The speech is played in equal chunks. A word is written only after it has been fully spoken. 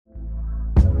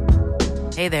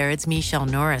Hey there, it's Michelle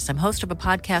Norris. I'm host of a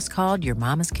podcast called Your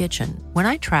Mama's Kitchen. When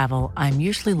I travel, I'm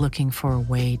usually looking for a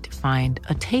way to find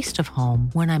a taste of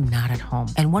home when I'm not at home.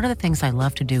 And one of the things I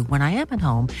love to do when I am at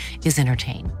home is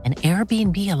entertain. And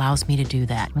Airbnb allows me to do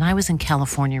that. When I was in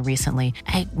California recently,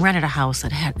 I rented a house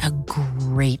that had a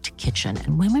great kitchen.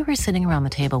 And when we were sitting around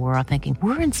the table, we were all thinking,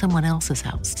 we're in someone else's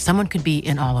house. Someone could be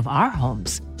in all of our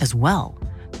homes as well.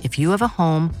 If you have a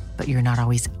home, but you're not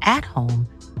always at home,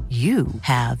 you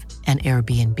have an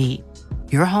Airbnb.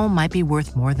 Your home might be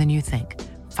worth more than you think.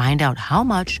 Find out how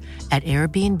much at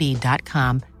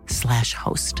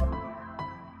airbnb.com/host.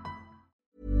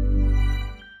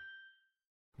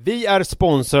 Vi är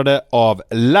sponsrade av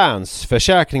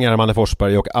Länsförsäkringar, Manne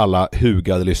Forsberg, och alla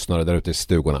hugade lyssnare där ute i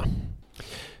stugorna.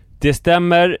 Det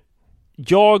stämmer.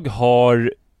 Jag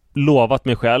har lovat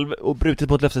mig själv och brutit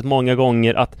mot löftet många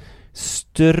gånger att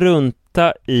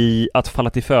strunta i att falla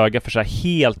till föga för så här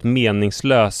helt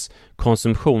meningslös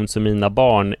konsumtion som mina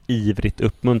barn ivrigt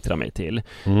uppmuntrar mig till.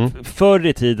 Förr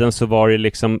i tiden så var det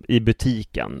liksom i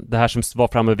butiken, det här som var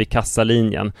framme vid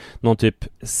kassalinjen, någon typ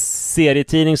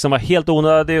serietidning som var helt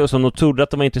onödig och som de trodde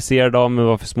att de var intresserade av men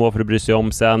var för små för att bry sig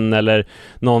om sen, eller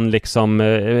någon liksom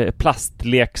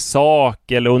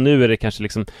plastleksak, eller, och nu är det kanske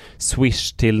liksom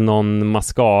Swish till någon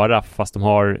mascara fast de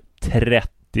har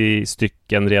 30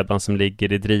 stycken redan som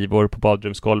ligger i drivor på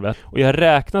badrumsgolvet. Och jag har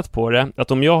räknat på det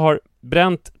att om jag har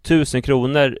bränt 1000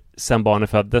 kronor sen barnen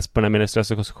föddes på den här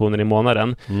meningslösa konsumtionen i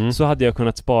månaden, så hade jag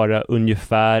kunnat spara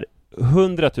ungefär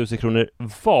 100 000 kronor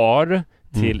var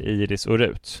till Iris och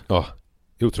Rut. Ja,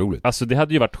 otroligt. Alltså det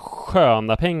hade ju varit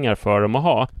sköna pengar för dem att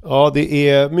ha. Ja, det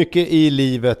är mycket i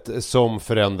livet som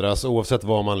förändras oavsett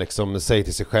vad man liksom säger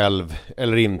till sig själv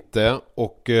eller inte.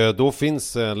 Och då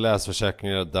finns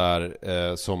Länsförsäkringar där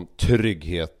som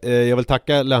trygghet. Jag vill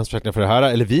tacka Länsförsäkringar för det här,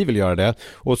 eller vi vill göra det.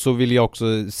 Och så vill jag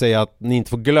också säga att ni inte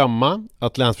får glömma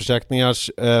att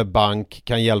Länsförsäkringars bank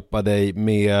kan hjälpa dig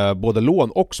med både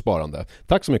lån och sparande.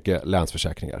 Tack så mycket,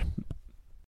 Länsförsäkringar.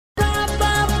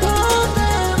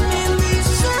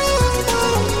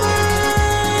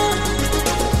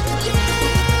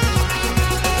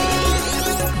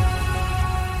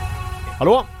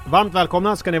 Hallå, varmt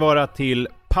välkomna ska ni vara till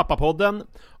Pappapodden,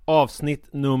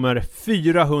 avsnitt nummer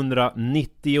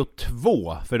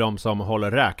 492 för de som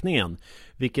håller räkningen.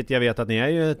 Vilket jag vet att ni är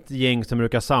ju ett gäng som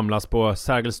brukar samlas på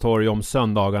Sergels torg om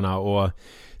söndagarna och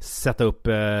sätta upp,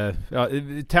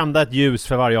 tända ett ljus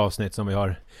för varje avsnitt som vi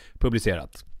har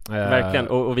publicerat. Verkligen,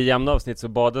 och vid jämna avsnitt så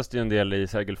badas det ju en del i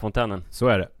Sergelfontänen. Så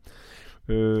är det.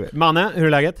 Manne, hur är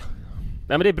läget?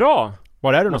 Nej men det är bra.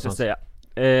 Var är du måste någonstans? Jag säga.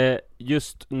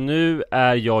 Just nu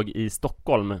är jag i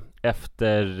Stockholm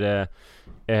efter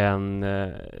en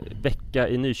vecka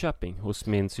i Nyköping hos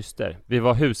min syster. Vi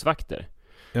var husvakter.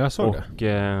 Jag såg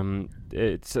det.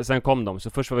 Sen kom de. Så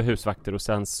först var vi husvakter och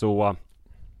sen så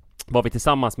var vi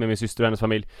tillsammans med min syster och hennes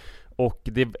familj. Och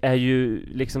det är ju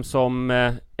liksom som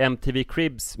MTV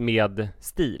Cribs med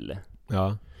stil.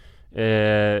 Ja.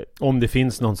 Om det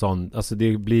finns någon sån, alltså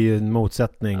det blir en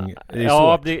motsättning. Det är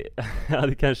svårt. Det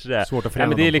kanske det är. Svårt att förena.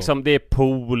 Men det är liksom, det är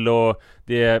pool och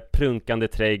det är prunkande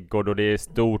trädgård och det är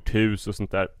stort hus och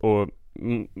sånt där och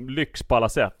lyx på alla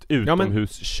sätt,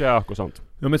 utomhuskök och sånt.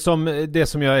 Ja, men som det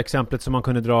som jag exemplet som man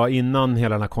kunde dra innan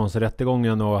hela den här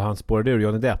konsträttegången och han spårade ur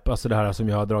Johnny Depp, alltså det här som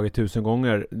jag har dragit 1000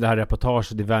 gånger, det här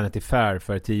reportaget i Vanity Fair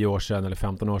för 10 år sedan eller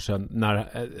 15 år sedan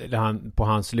när han på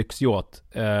hans lyxyacht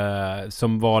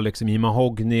som var liksom i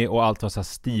mahogny och allt var så här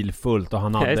stilfullt och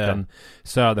han hade en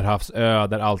Söderhavsö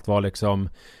där allt var liksom,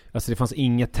 alltså det fanns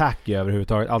inget tack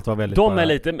överhuvudtaget. Allt var väldigt de är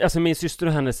lite, alltså min syster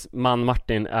och hennes man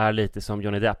Martin är lite som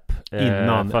Johnny Depp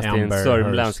innan fast Amber i en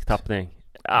sörmländsk Hearst tappning.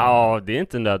 Ja, det är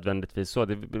inte nödvändigtvis så.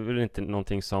 Det är väl inte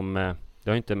någonting som det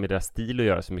har inte med deras stil att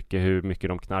göra så mycket, hur mycket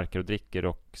de knarkar och dricker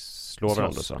och slår varandra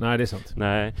och så. Nej, det är sant.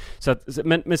 Nej. Så att,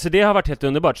 men så det har varit helt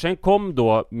underbart. Sen kom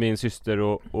då min syster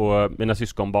och mina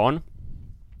syskonbarn.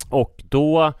 Och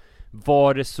då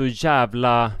var det så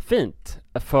jävla fint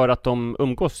för att de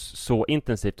umgås så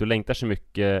intensivt och längtar så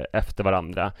mycket efter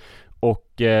varandra. Och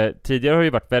tidigare har det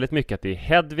ju varit väldigt mycket att det är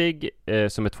Hedvig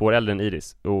som är 2 år äldre än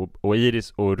Iris och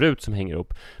Iris och Rut som hänger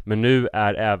upp. Men nu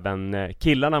är även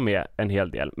killarna med en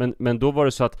hel del. Men då var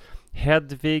det så att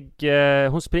Hedvig,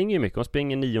 hon springer ju mycket. Hon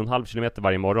springer 9,5 kilometer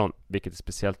varje morgon, vilket är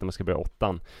speciellt när man ska börja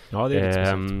 8. Ja, det är lite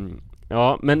speciellt.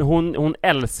 Ja, men hon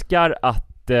älskar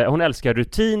hon älskar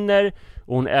rutiner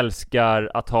och hon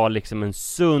älskar att ha liksom en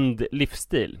sund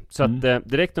livsstil. Så att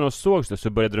direkt när de sågs så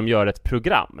började de göra ett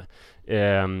program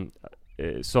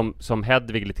som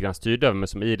Hedvig lite grann styrde över, men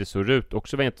som Iris och Rut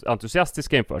också var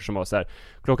entusiastiska inför, som var så här: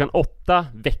 klockan 8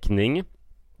 väckning,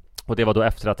 Och det var då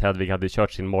efter att Hedvig hade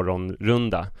kört sin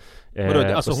morgonrunda.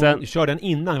 Alltså hon körde den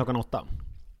innan klockan 8?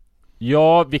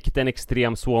 Ja, vilket är en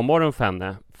extrem sovmorgon för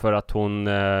henne. För att hon...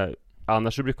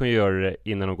 annars så brukar hon göra det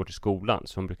innan hon går till skolan.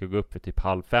 Så hon brukar gå upp för typ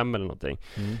 4:30 eller någonting.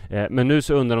 Men nu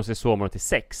så undrar de sig sovmorgon till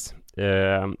 6.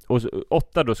 Och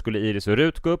 8 då skulle Iris och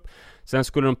Rut gå upp. Sen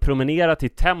skulle de promenera till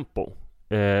Tempo.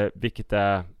 Vilket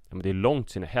är... Ja, men det är långt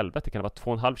sin i helvete. Det kan vara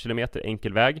 2,5 kilometer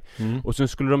enkel väg. Och sen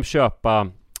skulle de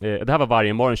köpa... det här var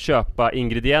varje morgon. Köpa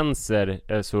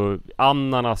ingredienser. Så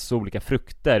ananas och olika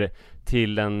frukter.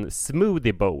 Till en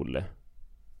smoothie bowl.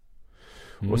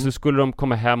 Och så skulle de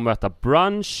komma hem och äta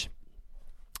brunch.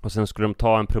 Och sen skulle de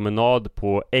ta en promenad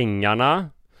på ängarna.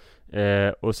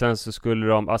 Och sen så skulle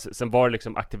de... Alltså, sen var det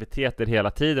liksom aktiviteter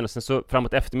hela tiden. Och sen så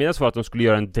framåt eftermiddag så var det att de skulle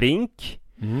göra en drink.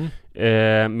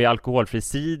 Med alkoholfri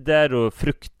cider och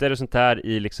frukter och sånt där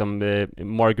i liksom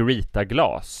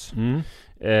margarita-glas.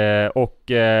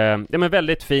 Ja, men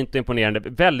väldigt fint och imponerande.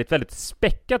 Väldigt, väldigt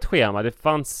späckat schema. Det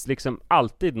fanns liksom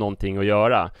alltid någonting att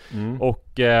göra.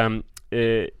 Och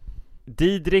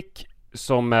Didrik,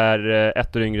 som är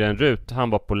 1 år yngre än Rut, han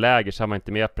var på läger så han var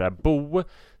inte med på det här. Bo,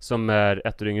 som är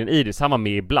 1 år yngre än Iris, han var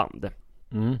med ibland.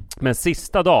 Men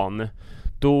sista dagen,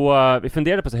 då vi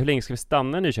funderade på så här, hur länge ska vi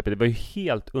stanna i Nyköping? Det var ju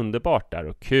helt underbart där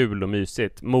och kul och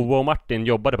mysigt. Moa och Martin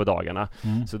jobbade på dagarna,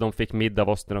 så de fick middag av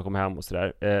oss när de kom hem och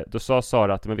sådär. Då sa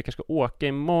Sara att men vi kanske ska åka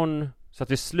imorgon så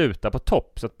att vi slutar på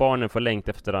topp, så att barnen får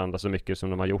längta efter varandra så mycket som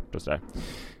de har gjort och sådär.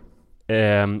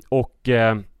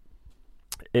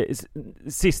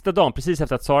 Sista dagen, precis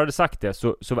efter att Sara hade sagt det,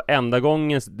 så var enda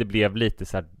gången det blev lite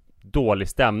så här dålig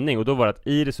stämning. Och då var det att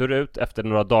Iris och Rut efter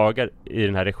några dagar i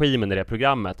den här regimen, i det här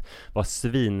programmet, var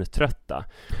svintrötta.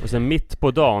 Och sen mitt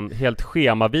på dagen, helt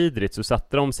schemavidrigt, så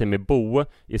satte de sig med Bo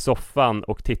i soffan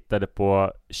och tittade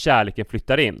på Kärleken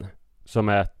flyttar in, som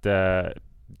är ett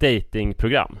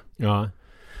datingprogram. Ja.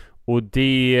 Och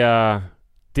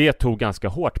det tog ganska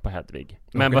hårt på Hedvig.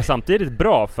 Men var samtidigt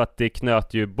bra, för att det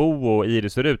knöt ju Bo och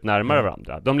Iris och Rut närmare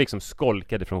varandra. De liksom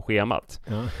skolkade från schemat.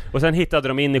 Och sen hittade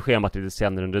de in i schemat lite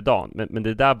senare under dagen. Men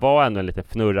det där var ändå en liten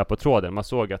fnurra på tråden. Man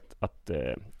såg att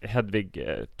Hedvig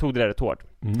tog det där rätt hårt.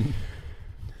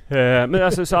 Men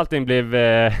alltså, så allting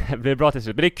blev bra till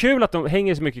slut. Men det är kul att de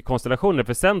hänger så mycket konstellationer.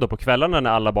 För sen då på kvällarna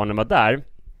när alla barnen var där,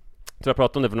 så jag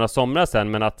pratade om det för några somrar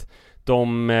sen, men att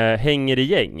de hänger i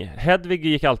gäng. Hedvig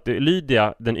gick alltid,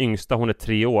 Lydia, den yngsta, hon är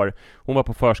 3 år. Hon var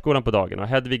på förskolan på dagen och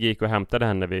Hedvig gick och hämtade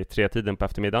henne vid 3-tiden på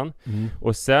eftermiddagen.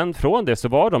 Och sen från det så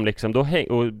var de liksom,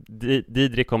 och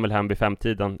Didrik kom väl hem vid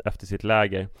 5-tiden efter sitt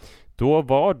läger. Då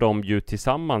var de ju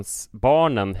tillsammans,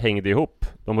 barnen hängde ihop.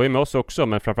 De var ju med oss också,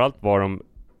 men framförallt var de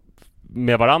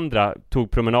med varandra,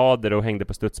 tog promenader och hängde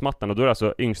på studsmattan. Och då är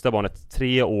alltså yngsta barnet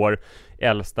 3 år,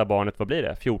 äldsta barnet, vad blir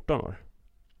det? 14 år.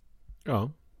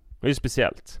 Ja. Det är ju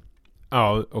speciellt.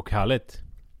 Ja, och härligt.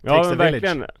 Ja, men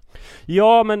verkligen.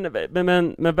 Ja, men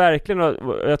verkligen.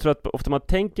 Jag tror att ofta man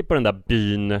tänker på den där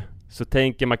byn, så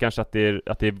tänker man kanske att det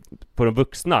är på de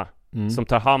vuxna som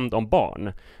tar hand om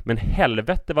barn. Men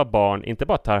helvete vad barn inte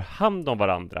bara tar hand om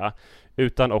varandra,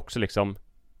 utan också liksom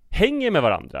hänger med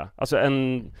varandra. Alltså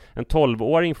en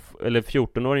 12-åring eller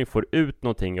 14-åring får ut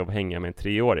någonting av att hänga med en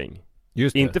 3-åring.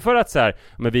 Just det. Inte för att så här,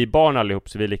 men vi är barn allihop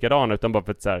så vi är likadana, utan bara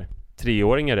för att så här,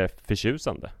 3-åringar är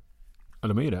förtjusande. Ja,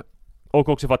 de är ju det. Och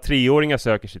också för att 3-åringar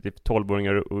söker sig till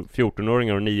 12-åringar och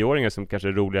 14-åringar och 9-åringar som kanske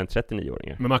är roligare än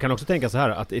 39-åringar. Men man kan också tänka så här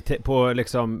att på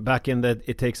liksom back in the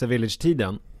It Takes a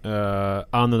Village-tiden,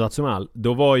 Anno Datsumal,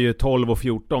 då var ju 12 och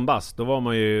 14 bast. Då var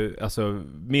man ju alltså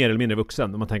mer eller mindre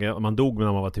vuxen. Om man tänker att man dog när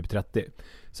man var typ 30.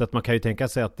 Så att man kan ju tänka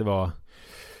sig att det var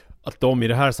att de i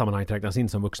det här sammanhanget räknas in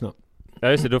som vuxna.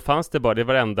 Ja just det, då fanns det bara, det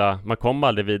var enda, man kom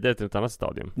aldrig vidare till ett annat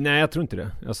stadium. Nej, jag tror inte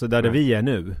det. Alltså där vi är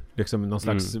nu, liksom någon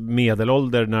slags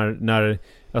medelålder när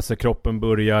alltså kroppen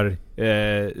börjar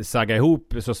sagga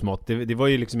ihop så smått. Det var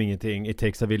ju liksom ingenting It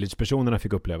Takes a Village-personerna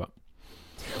fick uppleva.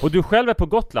 Och du själv är på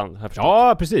Gotland, har jag förstått.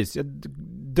 Ja, precis. Jag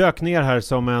dök ner här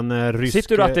som en rysk...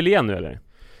 Sitter du i ateljén nu eller?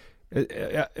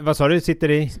 Vad sa du?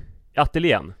 Sitter i?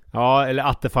 Ateljén? Ja, eller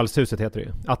Attefallshuset heter det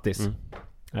ju. Attis.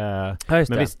 Ja, just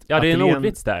men det. Visst, ja, det är en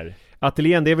ordvits där.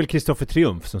 Ateljén, det är väl Kristoffer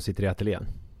Triumf som sitter i ateljén.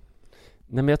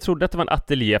 Nej, men jag trodde att det var en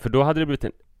ateljé, för då hade det blivit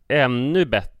en ännu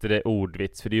bättre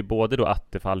ordvits, för det är ju både då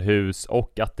Attefallhus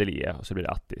och ateljé, och så blir det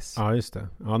Attis. Ja, just det.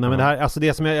 Ja, nej, men det här, alltså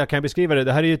det som jag kan beskriva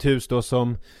det här är ju ett hus då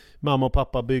som mamma och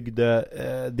pappa byggde.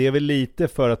 Det är väl lite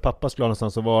för att pappa skulle ha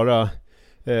någonstans att vara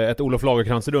ett Olof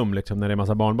Lagercrantz-rum liksom, när det är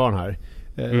massa barnbarn här.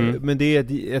 Men det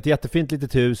är ett jättefint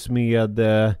litet hus med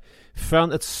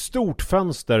ett stort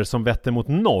fönster som vetter mot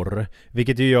norr,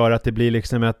 vilket ju gör att det blir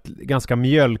liksom ett ganska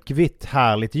mjölkvitt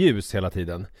härligt ljus hela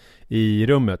tiden i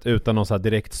rummet utan någon så här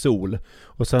direkt sol.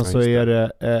 Och sen så är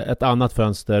det ett annat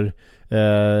fönster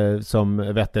som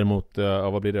vetter mot,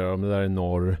 vad blir det? Om det där är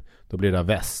norr, då blir det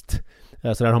väst.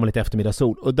 Så där har man lite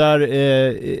eftermiddagssol. Och där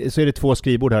så är det 2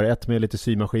 skrivbord här. Ett med lite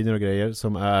symaskiner och grejer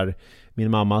som är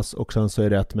min mammas. Och sen så är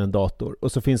det ett med en dator.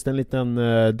 Och så finns det en liten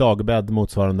dagbädd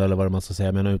motsvarande, eller vad man ska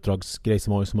säga, med en utdragsgrej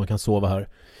som man kan sova här.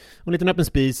 Och en liten öppen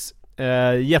spis.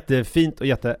 Jättefint och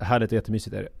jättehärligt och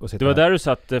jättemysigt är det. Det var där du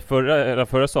satt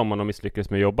förra sommaren och misslyckades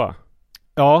med att jobba.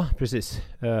 Ja, precis.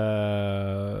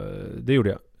 Det gjorde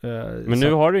jag. Men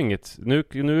nu har du inget. Nu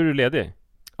är du ledig.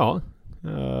 Ja.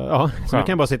 Så jag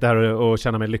kan bara sitta här och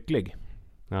känna mig lycklig.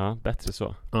 Ja, bättre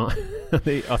så. Ja.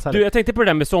 Du, jag tänkte på det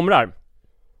där med somrar.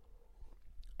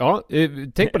 Ja,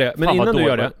 tänk på det. Men innan du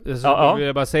gör det så vill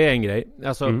jag bara säga en grej.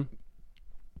 Alltså,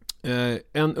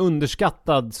 en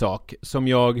underskattad sak som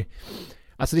jag...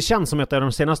 Alltså det känns som att jag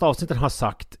de senaste avsnitten har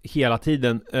sagt hela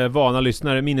tiden, vana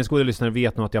lyssnare, minnesgoda lyssnare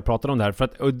vet nog att jag pratar om det här, för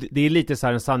att, och det är lite så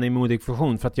här en sanning modig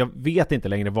funktion, för att jag vet inte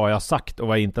längre vad jag har sagt och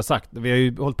vad jag inte har sagt. Vi har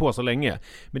ju hållit på så länge.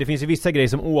 Men det finns ju vissa grejer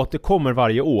som återkommer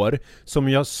varje år, som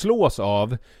jag slås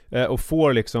av och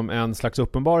får liksom en slags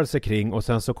uppenbarelse kring, och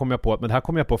sen så kommer jag på att, men det här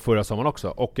kom jag på förra sommaren också,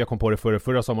 och jag kom på det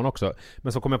förra sommaren också,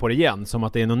 men så kommer jag på det igen, som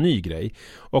att det är någon ny grej.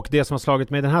 Och det som har slagit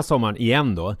mig den här sommaren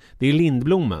igen då, det är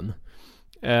lindblommen.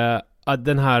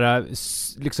 Den här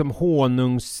liksom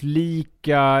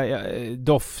honungslika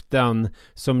doften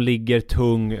som ligger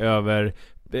tung över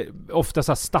ofta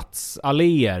så här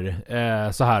stadsalléer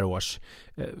så här års,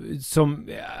 som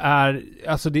är,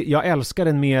 alltså jag älskar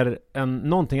den mer än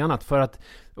någonting annat, för att,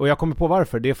 och jag kommer på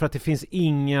varför, det är för att det finns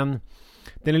ingen,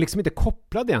 den är liksom inte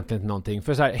kopplad egentligen till någonting.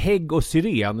 För så här, hägg och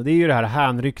syren, det är ju det här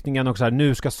hänryckningen och så här,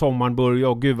 nu ska sommaren börja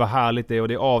och gud vad härligt det är, och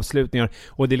det är avslutningar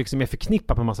och det liksom är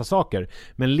förknippat med massa saker.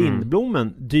 Men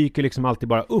lindblommen dyker liksom alltid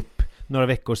bara upp några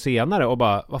veckor senare och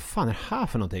bara, vad fan är det här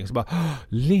för någonting? Så bara,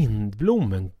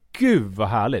 lindblommen, gud vad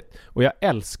härligt. Och jag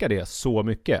älskar det så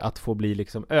mycket, att få bli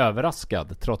liksom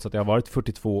överraskad trots att jag har varit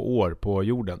 42 år på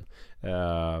jorden.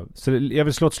 Så jag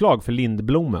vill slå ett slag för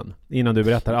lindblommen innan du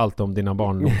berättar allt om dina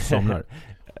barndomssomrar.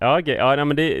 Ja, okay. Ja, nej,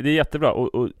 men det är jättebra.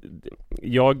 Och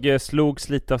jag slogs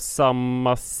lite av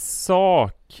samma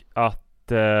sak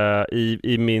att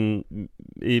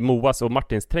i Moas och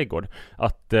Martins trädgård,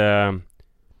 att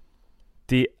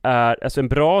det är, alltså en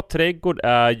bra trädgård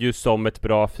är ju som ett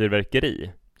bra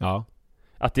fyrverkeri. Ja.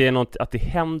 Att det är att det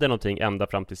händer någonting ända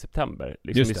fram till september.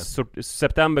 Liksom i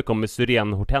september kommer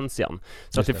syrenhortensian.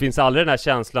 Så att det finns aldrig den här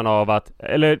känslan av att,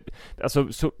 eller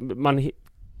alltså, man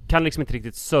kan liksom inte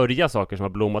riktigt sörja saker som har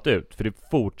blommat ut, för det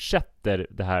fortsätter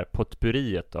det här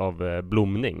potpurriet av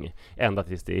blomning ända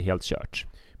tills det är helt kört.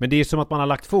 Men det är som att man har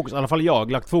lagt fokus, i alla fall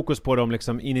jag, lagt fokus på de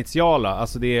liksom initiala.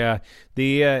 Alltså det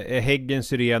är häggen,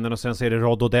 syrenen, och sen så är det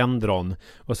rhododendron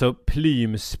och så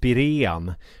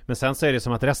plymspirean. Men sen så är det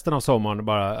som att resten av sommaren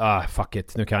bara, fuck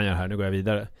it, nu kan jag här, nu går jag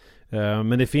vidare.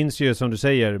 Men det finns ju, som du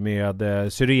säger, med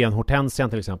syrenhortensian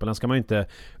till exempel, den ska man ju inte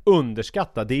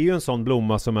underskatta. Det är ju en sån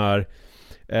blomma som är,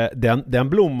 den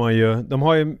blommar ju, de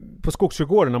har ju på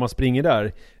Skogskyrkogården när man springer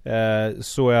där,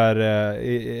 så är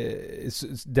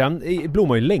den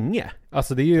blommar ju länge.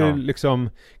 Alltså det är ju liksom,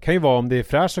 kan ju vara, om det är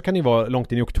fräscht så kan det vara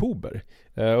långt in i oktober.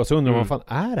 Och så undrar man, vad fan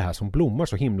är det här som blommar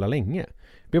så himla länge?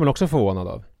 Det blir man också förvånad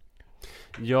av.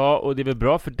 Ja, och det är väl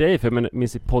bra för dig, för jag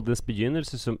minns i poddens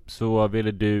begynnelse så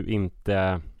ville du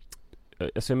inte,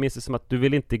 alltså jag minns det som att du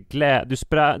ville inte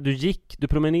du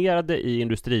promenerade i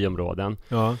industriområden.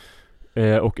 Ja.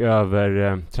 Och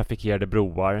över trafikerade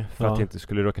broar för att det inte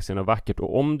skulle råka se något vackert.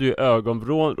 Och om du i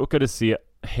ögonvrån råkade se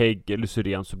hägg eller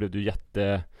syren, så blev du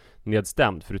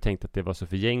jättenedstämd, för du tänkte att det var så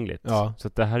förgängligt. Så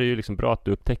att det här är ju liksom bra att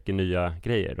du upptäcker nya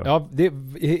grejer då. Ja, det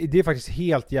är faktiskt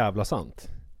helt jävla sant.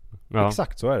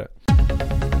 Exakt så är det.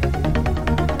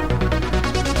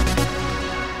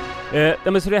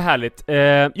 Men så det är härligt.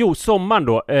 Sommaren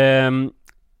då.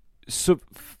 Så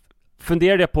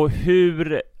funderade jag på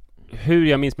hur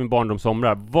jag minns min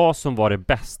barndomssomrar, vad som var det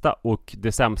bästa och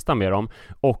det sämsta med dem,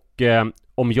 och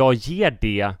om jag ger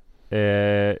det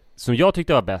som jag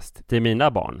tyckte var bäst till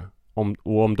mina barn,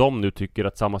 om de nu tycker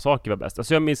att samma saker var bäst.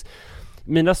 Alltså jag minns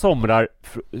mina somrar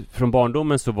från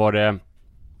barndomen, så var det,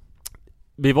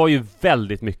 vi var ju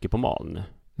väldigt mycket på Maln,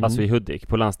 alltså i Hudik,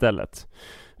 på landstället.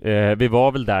 Vi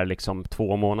var väl där liksom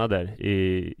 2 månader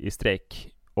i sträck,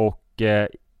 och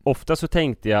ofta så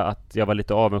tänkte jag att jag var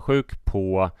lite avundsjuk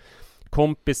på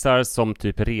kompisar som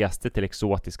typ reste till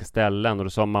exotiska ställen, och då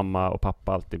sa mamma och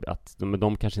pappa alltid att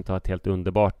de kanske inte har ett helt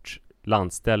underbart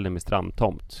landställe med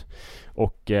strandtomt.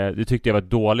 Och det tyckte jag var ett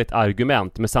dåligt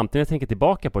argument, men samtidigt när jag tänker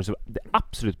tillbaka på det, så det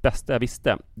absolut bästa jag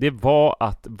visste, det var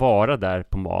att vara där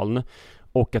på Maln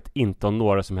och att inte ha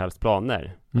några som helst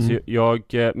planer. Alltså jag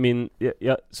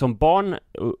som barn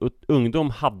och ungdom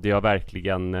hade jag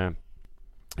verkligen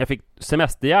jag fick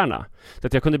semesterhjärna. Så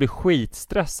att jag kunde bli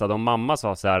skitstressad om mamma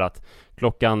sa så här att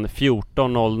klockan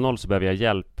 14.00 så behöver jag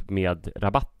hjälp med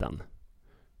rabatten.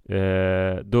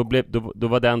 Då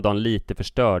var den dagen lite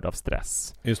förstörd av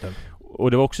stress. Just det.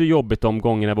 Och det var också jobbigt de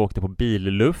gångerna vi åkte på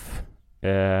billuff.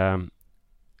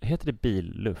 Heter det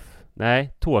billuff?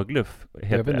 Nej, tågluff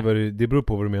heter jag vet inte vad det beror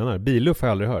på vad du menar. Billuff har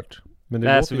jag aldrig hört. Men det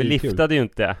nej, låter så vi ju liftade kul. ju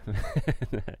inte.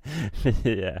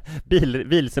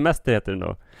 Bilsemester heter det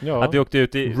nog. Ja. Att vi åkte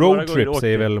ut i roadtrip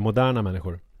säger väl moderna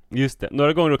människor. Just det,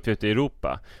 några gånger åkte vi ut i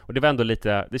Europa. Och det var ändå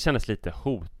lite, det kändes lite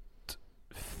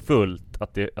hotfullt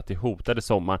att det hotade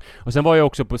sommaren. Och sen var jag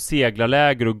också på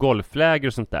seglarläger och golfläger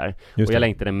och sånt där. Just och jag det.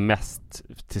 längtade mest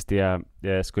tills det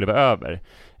skulle vara över.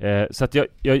 Så att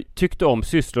jag tyckte om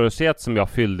sysslolöshet som jag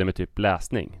fyllde med typ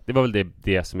läsning. Det var väl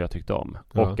det som jag tyckte om.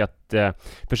 Ja. Och att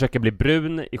försöka bli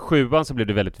brun. I 7:an så blev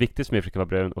det väldigt viktigt för mig att försöka vara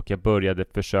brun. Och jag började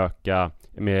försöka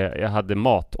jag hade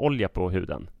matolja på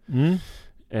huden.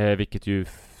 Vilket ju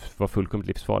var fullkomligt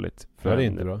livsfarligt för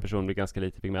en person med ganska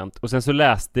lite pigment. Och sen så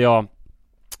läste jag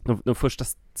de första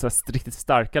riktigt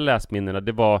starka läsminnena.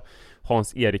 Det var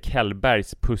Hans-Erik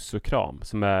Hellbergs Puss och kram,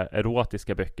 som är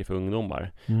erotiska böcker för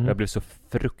ungdomar. Jag blev så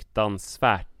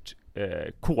fruktansvärt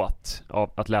kåt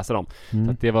av att läsa dem.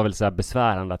 Så att det var väl så här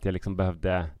besvärande att jag liksom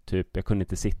behövde jag kunde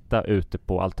inte sitta ute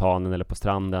på altanen eller på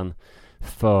stranden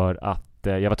för att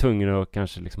jag var tvungen att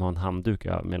kanske liksom ha en handduk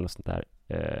över mig eller något sånt där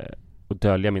och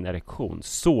dölja min erektion.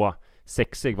 Så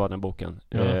sexig var den boken,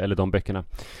 eller de böckerna.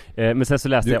 Men sen så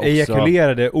läste jag också... Du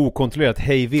ejakulerade okontrollerat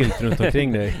hejvilt runt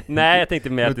omkring dig. Nej, jag tänkte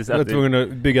mer att du var tvungen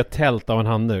att bygga tält av en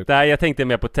handduk. Nej, jag tänkte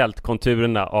mer på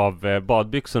tältkonturerna av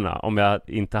badbyxorna. Om jag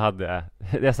inte hade...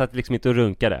 Jag satt liksom inte och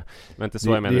runkade. Men inte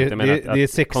så jag menar. Det är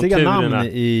sexiga namn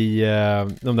i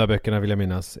de där böckerna, vill jag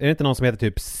minnas. Är det inte någon som heter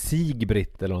typ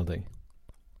Sigbritt eller någonting?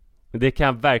 Det kan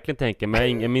jag verkligen tänka,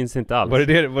 men jag minns inte alls.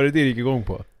 Var det du gick igång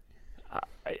på?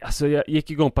 Alltså jag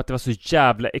gick igång på att det var så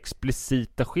jävla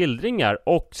explicita skildringar.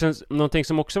 Och sen någonting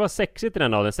som också var sexigt i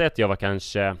den åldern, säg att jag var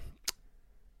kanske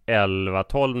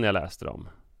 11-12 när jag läste dem.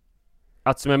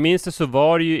 Att som jag minns det så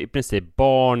var det ju i princip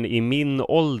barn i min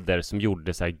ålder som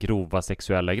gjorde så här grova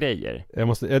sexuella grejer.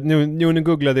 Nu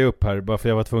googlade jag upp här bara för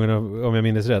jag var tvungen att, om jag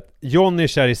minns rätt. Johnny är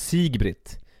kär i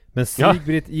Sigbritt, men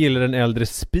Sigbritt gillar den äldre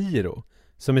Spiro,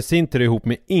 som i sin tur är ihop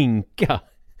med Inka.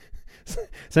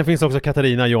 Sen finns också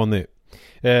Katarina Johnny.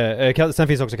 Sen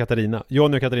finns också Katarina.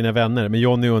 Johnny och Katarina är vänner, men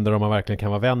Johnny undrar om man verkligen kan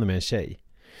vara vänner med en tjej.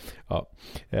 Ja.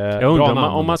 Jag undrar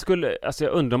om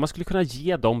man skulle kunna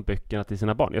ge de böckerna till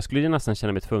sina barn. Jag skulle ju nästan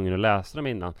känna mig tvungen att läsa dem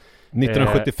innan.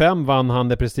 1975 vann han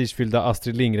det prestigefyllda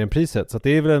Astrid Lindgren-priset, så det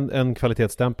är väl en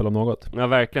kvalitetsstämpel om något. Ja,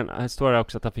 verkligen. Här står det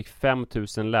också att han fick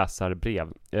 5000 läsarbrev.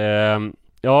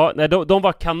 Ja, nej, de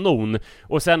var kanon.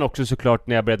 Och sen också såklart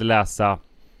när jag började läsa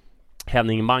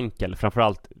Henning Mankell,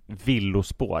 framförallt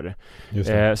Villospår.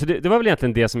 Så det var väl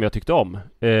egentligen det som jag tyckte om.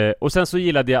 Och sen så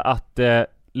gillade jag att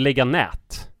lägga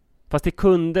nät. Fast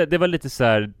det var lite så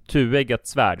här tueggat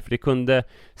svärd, för det kunde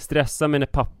stressa mig när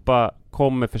pappa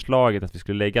kom med förslaget att vi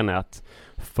skulle lägga nät,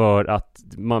 för att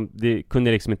det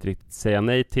kunde liksom inte riktigt säga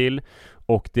nej till,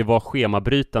 och det var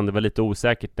schemabrytande, det var lite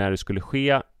osäkert när det skulle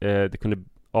ske. Det kunde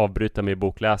avbryta mig i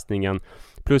bokläsningen.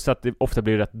 Plus att det ofta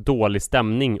blir rätt dålig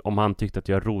stämning om han tyckte att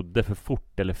jag rodde för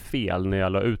fort eller fel när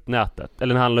jag la ut nätet.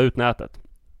 Eller när han la ut nätet.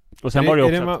 Och sen var det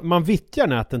också man vittjar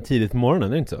näten tidigt på morgonen,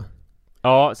 är det inte så?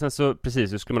 Ja, sen så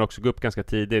precis, så skulle man också gå upp ganska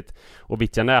tidigt och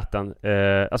vittja näten.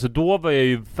 Alltså då var jag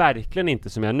ju verkligen inte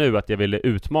som jag nu, att jag ville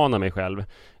utmana mig själv.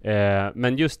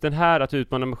 Men just den här, att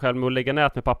utmana mig själv med att lägga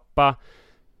nät med pappa,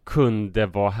 kunde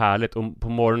vara härligt. Och på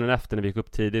morgonen efter när vi gick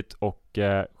upp tidigt och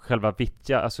själva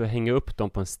vittja, alltså hänga upp dem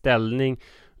på en ställning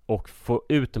och få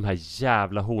ut de här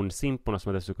jävla hornsimporna som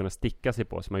man dessutom kunde sticka sig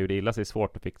på, så man gjorde illa sig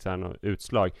svårt och fick så här något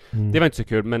utslag. Det var inte så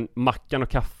kul, men mackan och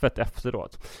kaffet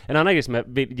efteråt. En annan grej som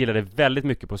jag gillade väldigt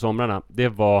mycket på somrarna, det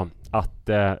var att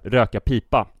röka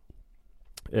pipa.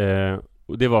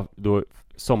 Och det var då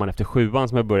sommaren efter 7:an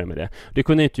som jag började med det. Det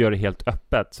kunde jag inte göra helt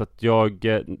öppet, så att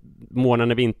morgonen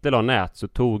när vi inte la nät så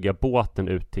tog jag båten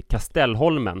ut till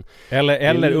Kastellholmen.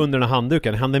 Eller under den här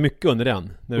handduken. Han är mycket under den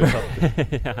när du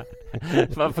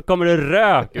satt. Varför kommer det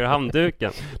rök ur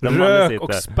handduken? Rök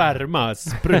och sperma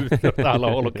sprutar åt alla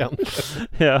håll och kanter.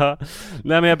 Ja.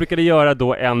 Nej, men jag brukade göra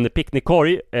då en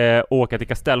picknickkorg och åka till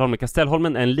Kastellholmen.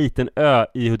 Kastellholmen är en liten ö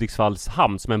i Hudiksvalls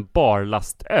hamn som en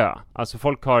barlastö. Alltså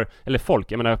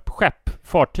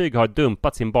fartyg har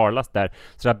dumpat sin barlast där,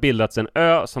 så det har bildats en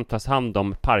ö som tas hand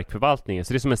om parkförvaltningen.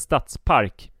 Så det är som en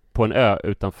stadspark på en ö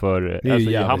utanför, det är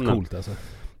ju i hamnen. coolt alltså.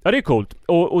 Ja, det är coolt.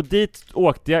 Och dit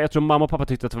åkte jag tror mamma och pappa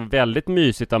tyckte att det var väldigt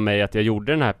mysigt av mig att jag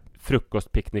gjorde den här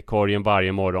frukostpicknickkorgen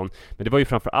varje morgon. Men det var ju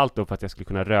framför allt då för att jag skulle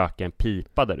kunna röka en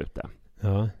pipa där ute.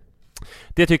 Ja.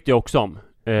 Det tyckte jag också om.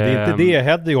 Det är inte det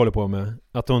Heddy håller på med.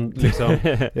 Att hon liksom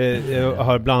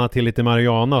har blandat till lite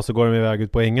marijuana, så går de iväg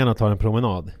ut på ängarna och tar en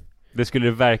promenad. Det skulle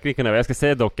det verkligen kunna vara. Jag ska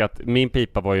säga dock att min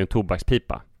pipa var ju en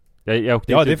tobakspipa. Jag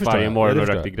åkte inte ut varje morgon och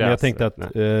rökte gräs. Men jag tänkte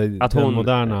att hon, den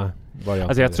moderna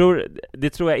varianten. Alltså det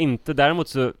tror jag inte. Däremot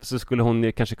så skulle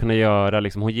hon kanske kunna göra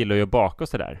liksom, hon gillar ju att baka och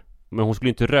sådär. Men hon skulle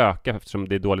inte röka eftersom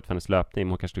det är dåligt för hennes löpning.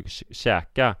 Men hon kanske skulle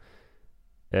käka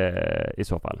i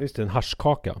så fall. Just det, en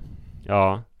haschkaka.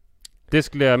 Ja, det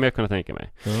skulle jag mer kunna tänka mig.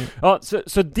 Ja,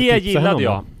 så det gillade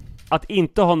jag. Att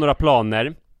inte ha några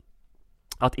planer.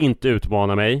 Att inte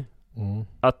utmana mig.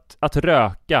 Att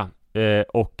röka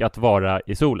och att vara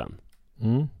i solen.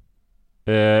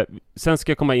 Sen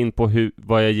ska jag komma in på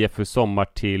vad jag ger för sommar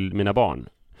till mina barn.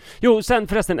 Jo, sen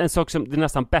förresten en sak som det är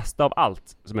nästan bästa av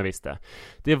allt som jag visste.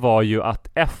 Det var ju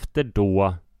att efter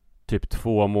då typ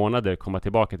 2 månader komma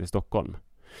tillbaka till Stockholm.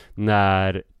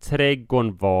 När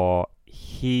trädgården var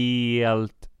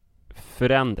helt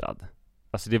förändrad.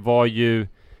 Alltså det var ju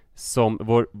som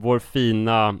vår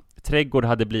fina trädgård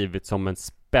hade blivit som en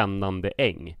spännande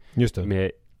äng. Just det.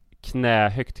 Med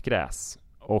knähögt gräs.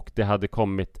 Och det hade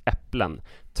kommit äpplen.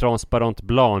 Transparent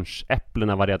blanche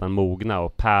äpplena var redan mogna.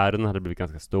 Och päron hade blivit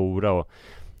ganska stora. Och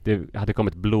det hade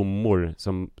kommit blommor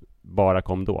som bara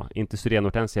kom då. Inte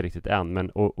syrenhortensia riktigt än. Men,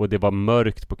 och det var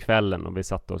mörkt på kvällen. Och vi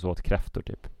satt oss åt kräftor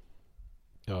typ.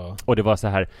 Ja. Och det var så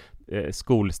här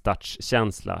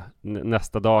skolstartskänsla.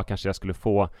 Nästa dag kanske jag skulle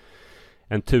få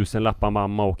en 1000-lapp av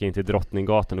mamma och åka in till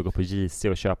Drottninggatan och gå på JC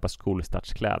och köpa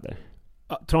skolstartskläder.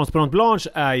 Transparent blanche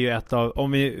är ju ett av,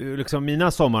 om vi liksom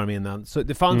mina sommarminnen, så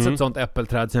det fanns ett sånt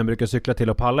äppelträd som jag brukar cykla till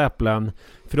och palla äpplen,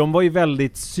 för de var ju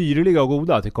väldigt syrliga och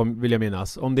goda, vill jag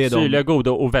minnas. Om det är syrliga,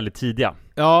 goda och väldigt tidiga.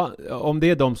 Ja, om det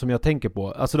är de som jag tänker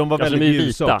på. Alltså de var kanske väldigt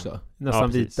ljusa vita också.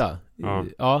 Nästan vita.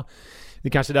 Ja. Det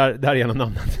är kanske där genom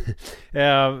namnet.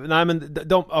 Nej men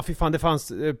fy fan, det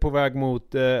fanns på väg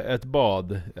mot ett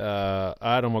bad.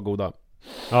 De var goda.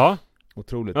 Ja.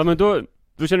 Otroligt. Ja men då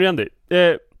känner du igen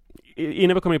dig.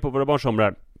 Innan vi kommer in på våra barns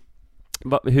somrar,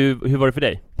 hur var det för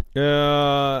dig?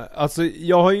 Alltså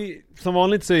jag har ju, som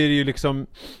vanligt så är det ju liksom,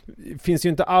 finns ju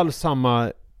inte alls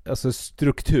samma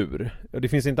struktur. Det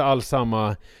finns inte alls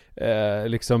samma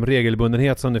liksom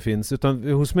regelbundenhet som det finns, utan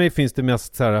hos mig finns det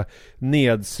mest så här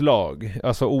nedslag,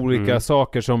 alltså olika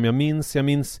saker som jag minns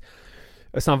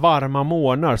såna varma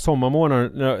morgnar,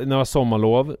 sommarmorgnar när det var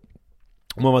sommarlov.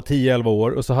 Man var 10-11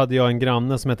 år, och så hade jag en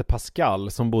granne som hette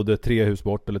Pascal som bodde 3 hus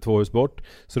bort eller 2 hus bort.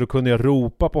 Så då kunde jag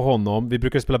ropa på honom. Vi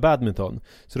brukade spela badminton.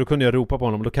 Så då kunde jag ropa på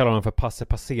honom, och då kallade han för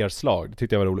passerslag. Det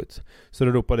tyckte jag var roligt. Så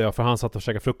då ropade jag, för han satt och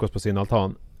käkade frukost på sin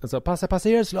altan. Så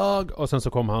passerslag. Och sen så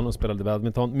kom han och spelade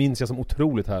badminton. Minns jag som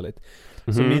otroligt härligt.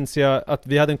 Så minns jag att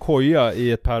vi hade en koja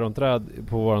i ett päronträd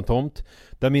på våran tomt.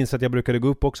 Där minns jag att jag brukade gå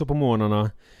upp också på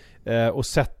morgnarna och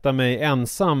sätta mig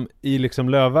ensam i liksom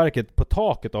lövverket på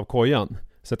taket av kojan.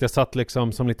 Så att jag satt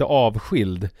liksom som lite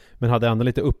avskild, men hade ändå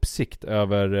lite uppsikt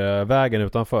över vägen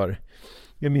utanför.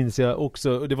 Jag minns jag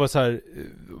också, det var så här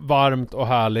varmt och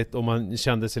härligt, och man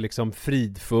kände sig liksom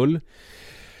fridfull.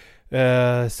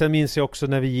 Sen minns jag också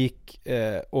när vi gick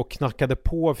och knackade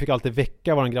på, fick alltid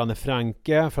väcka våran granne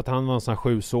Franke, för att han var en sån här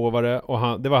 7-sovare,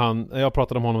 och det var han, jag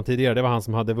pratade om honom tidigare, det var han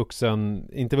som hade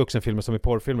inte vuxenfilmer som i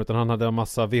porrfilmer, utan han hade en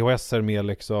massa VHS:er med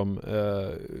liksom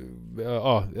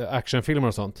actionfilmer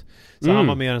och sånt. Så han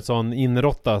var mer en sån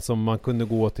inrotta som man kunde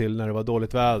gå till när det var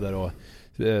dåligt väder och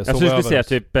jag skulle du säga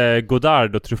typ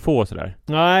Godard och Truffaut sådär.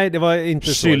 Nej, det var inte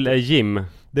så. Jim.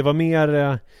 Det var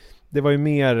mer, det var ju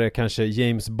mer kanske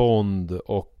James Bond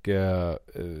och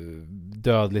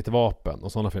Dödligt vapen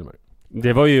och sådana filmer.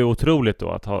 Det var ju otroligt då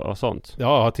att ha sånt.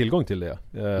 Ja, ha tillgång till det.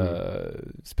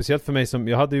 Speciellt för mig som,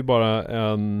 jag hade ju bara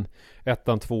en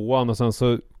 1:an, 2:an, och sen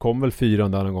så kom väl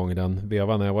 4:an där någon gång i den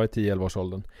vevan när jag var i 10-11 års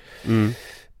åldern.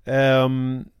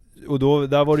 Och då,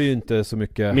 där var det ju inte så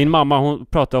mycket. Min mamma, hon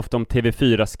pratade ofta om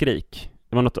TV4-skrik.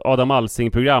 Det var något Adam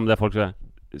Alsing-program där folk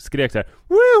skrek så här,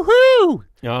 woohoo!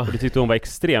 Ja. Och det tyckte hon var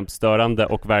extremt störande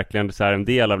och verkligen så här en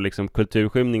del av liksom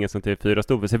kulturskymningen som TV4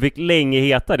 stod för. Så det fick länge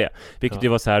heta det. Vilket ju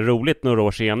var så här roligt några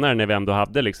år senare när vi ändå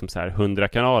hade liksom så här 100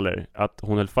 kanaler. Att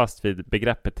hon höll fast vid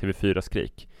begreppet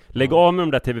TV4-skrik. Lägg av med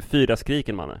de där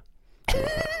TV4-skriken, manne.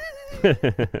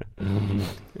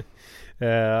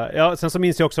 Ja, sen så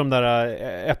minns jag också de där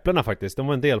äpplena faktiskt. De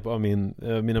var en del av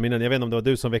mina minnen. Jag vet inte om det var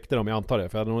du som väckte dem, jag antar det,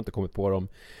 för jag hade nog inte kommit på dem.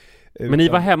 Men ni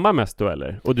var hemma mest då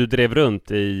eller? Och du drev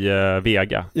runt i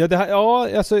Vega? Ja,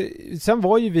 alltså sen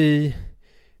var ju vi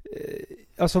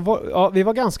vi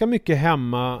var ganska mycket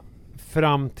hemma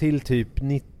fram till typ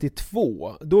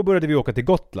 92. Då började vi åka till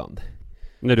Gotland.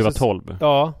 När du var 12?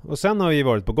 Ja, och sen har vi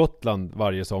varit på Gotland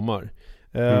varje sommar.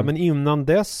 Men innan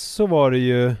dess så var det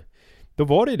ju... Då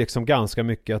var det liksom ganska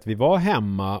mycket att vi var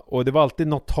hemma och det var alltid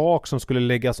något tak som skulle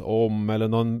läggas om eller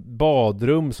någon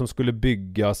badrum som skulle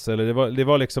byggas eller det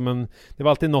var liksom det var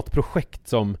alltid något projekt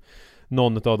som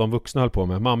någon av de vuxna höll på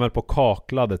med. Mamma höll på och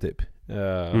kaklade typ.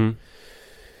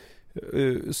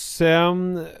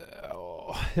 Sen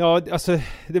ja, alltså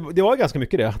det var ganska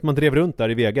mycket det att man drev runt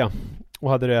där i Vega och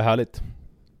hade det härligt.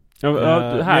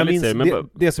 Härligt,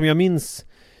 det som jag minns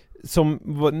som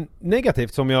var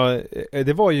negativt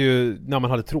det var ju när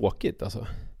man hade tråkigt alltså.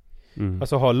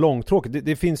 Alltså ha långtråkigt.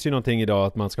 Det finns ju någonting idag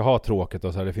att man ska ha tråkigt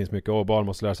och så här, det finns mycket barn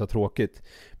måste lära sig tråkigt.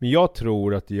 Men jag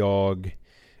tror att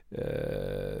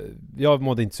jag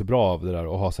mådde inte så bra av det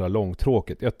där att ha så här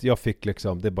långtråkigt. Jag fick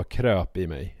liksom, det bara kröp i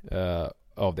mig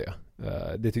av det.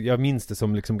 Jag minns det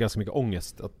som liksom ganska mycket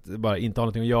ångest att bara inte ha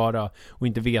någonting att göra och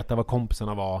inte veta vad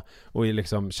kompisarna var och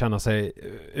liksom känna sig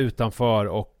utanför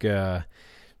och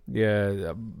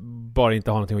bara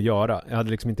inte ha någonting att göra. Jag hade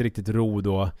liksom inte riktigt ro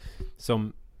då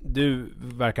som du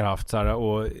verkar haft så här,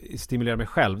 och stimulera mig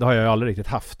själv. Det har jag ju aldrig riktigt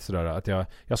haft så där, att jag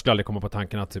skulle aldrig komma på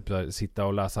tanken att typ sitta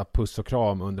och läsa Puss och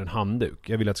kram under en handduk.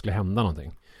 Jag ville att det skulle hända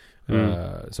någonting.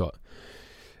 Så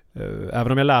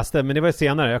även om jag läste, men det var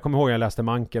senare. Jag kommer ihåg att jag läste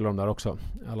Mankel och de där också.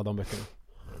 Alla de böckerna.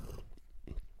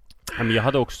 Ja, men jag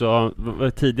hade också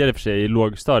tidigare för sig i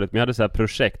lågstadiet, men jag hade så här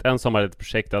projekt. En sommar hade ett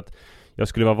projekt att jag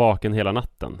skulle vara vaken hela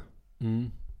natten.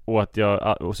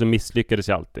 Och så misslyckades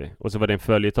jag alltid. Och så var det en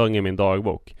följetong i min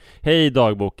dagbok. Hej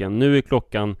dagboken, nu är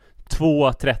klockan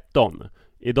 2:13.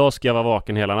 Idag ska jag vara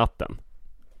vaken hela natten.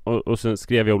 Och sen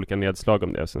skrev jag olika nedslag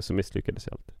om det. Och sen så misslyckades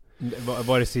jag alltid.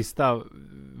 Var det sista,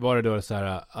 var det då så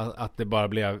här att det bara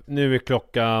blev, nu är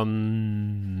klockan,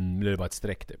 blev det bara ett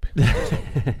streck typ?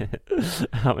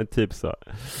 Ja men typ så.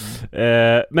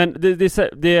 Men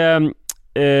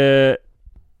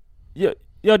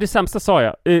det sämsta sa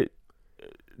jag.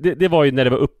 Det var ju när det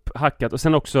var upphackat. Och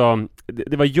sen också,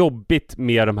 det var jobbigt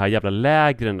med de här jävla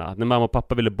lägrena. När mamma och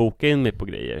pappa ville boka in mig på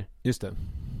grejer. Just det.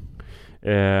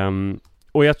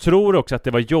 Och jag tror också att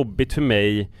det var jobbigt för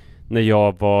mig när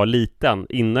jag var liten,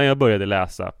 innan jag började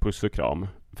läsa Puss och kram.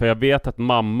 För jag vet att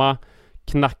mamma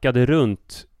knackade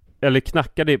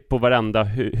på varenda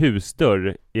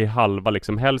husdörr i halva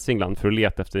liksom Hälsingland för att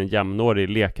leta efter en jämnårig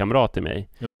lekkamrat till mig.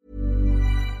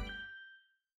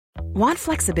 Want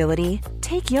flexibility?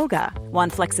 Take yoga.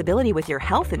 Want flexibility with your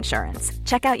health insurance?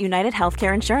 Check out United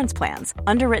Healthcare Insurance Plans.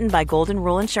 Underwritten by Golden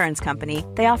Rule Insurance Company,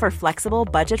 they offer flexible,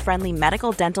 budget-friendly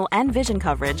medical, dental, and vision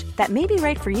coverage that may be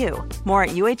right for you. More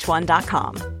at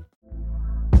uh1.com.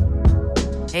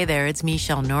 Hey there, it's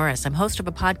Michelle Norris. I'm host of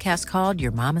a podcast called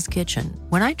Your Mama's Kitchen.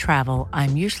 When I travel,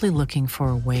 I'm usually looking for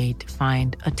a way to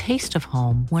find a taste of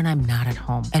home when I'm not at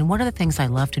home. And one of the things I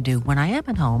love to do when I am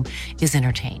at home is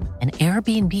entertain. And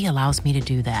Airbnb allows me to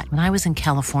do that. When I was in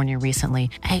California recently,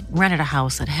 I rented a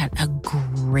house that had a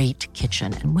great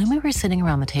kitchen. And when we were sitting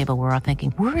around the table, we were all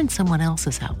thinking, we're in someone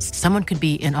else's house. Someone could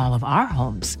be in all of our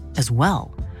homes as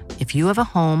well. If you have a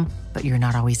home, but you're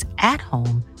not always at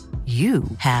home, you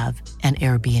have an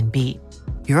Airbnb.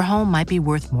 Your home might be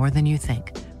worth more than you think.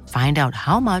 Find out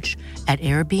how much at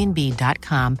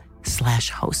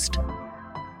airbnb.com/host.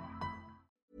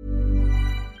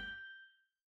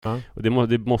 Och det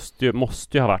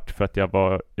måste ju ha varit för att jag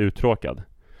var uttråkad.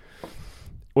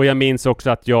 Och jag minns också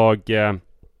att jag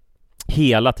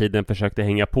hela tiden försökte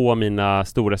hänga på mina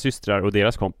stora systrar och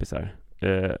deras kompisar.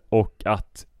 Och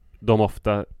att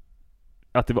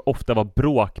det ofta var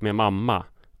bråk med mamma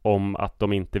om att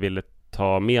de inte ville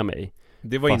ta med mig.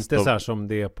 Det var inte så här som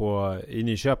det i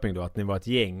Nyköping då, att ni var ett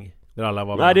gäng där alla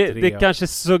var. Nej, det kanske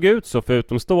såg ut så för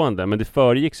utomstående, men det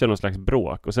föregick sig någon slags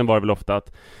bråk. Och sen var det väl ofta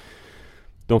att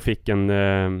de fick inte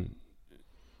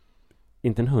en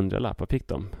 100-lapp, vad fick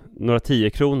de? Några 10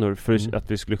 kronor för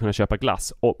att vi skulle kunna köpa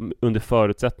glass, under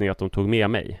förutsättning att de tog med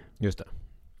mig. Just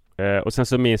det. Och sen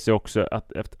så minns jag också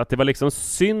att det var liksom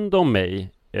synd om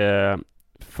mig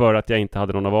för att jag inte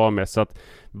hade någon att vara med. Så att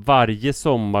varje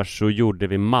sommar så gjorde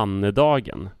vi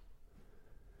mannedagen.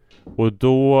 Och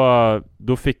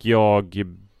då fick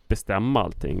jag bestämma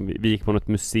allting. Vi gick på något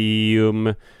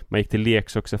museum, man gick till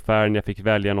leksaksaffären, jag fick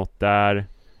välja något där.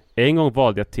 En gång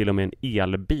valde jag till och med en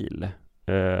elbil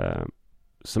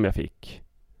som jag fick.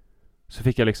 Så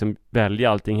fick jag liksom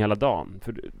välja allting hela dagen.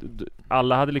 För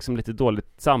alla hade liksom lite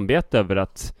dåligt samvete över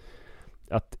att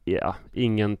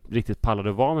ingen riktigt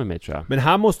pallade vara med mig, tror jag. Men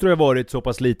här måste du ha varit så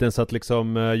pass liten så att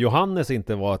liksom Johannes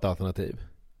inte var ett alternativ.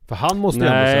 För han måste ju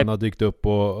ändå sen ha dykt upp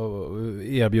och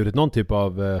erbjudit någon typ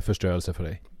av förstörelse för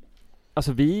dig.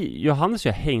 Alltså Johannes och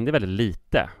jag hängde väldigt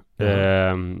lite.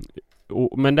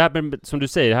 Men det här, som du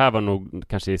säger, det här var nog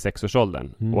kanske i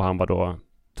 6-årsåldern och han var då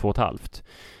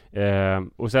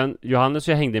 2,5. Och sen Johannes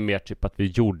och jag hängde mer typ att vi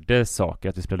gjorde saker,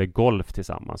 att vi spelade golf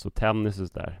tillsammans och tennis och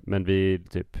sådär. Men vi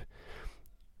typ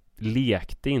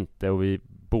lekte inte och vi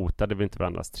botade väl inte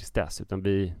varandras tristess, utan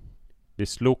vi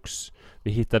slogs,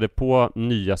 vi hittade på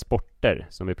nya sporter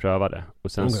som vi prövade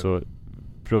och sen så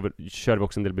körde vi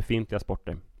också en del befintliga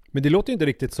sporter. Men det låter ju inte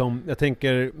riktigt som, jag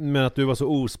tänker, med att du var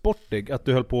så osportig, att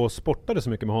du höll på och sportade så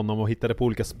mycket med honom och hittade på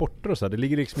olika sporter och så här. Det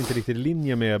ligger liksom inte riktigt i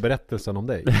linje med berättelsen om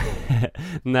dig.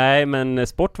 Nej, men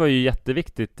sport var ju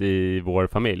jätteviktigt i vår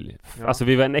familj. Ja. Alltså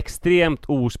vi var en extremt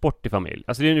osportig familj.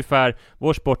 Alltså det är ungefär,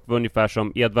 vår sport var ungefär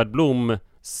som Edvard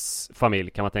Bloms familj,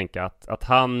 kan man tänka. Att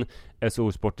han är så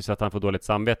osportig så att han får dåligt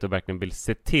samvete och verkligen vill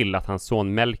se till att hans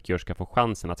son Melchior ska få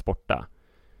chansen att sporta.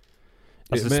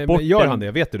 Alltså men gör han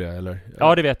det? Vet du det eller?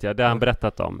 Ja, det vet jag. Det har han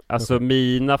berättat om. Alltså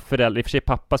mina föräldrar, i och för sig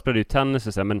pappa spelade ju tennis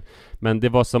och så, men det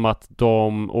var som att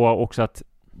och också att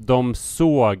de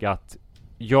såg att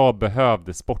jag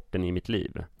behövde sporten i mitt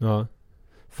liv. Ja.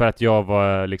 För att jag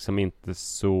var liksom inte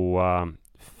så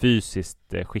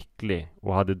fysiskt skicklig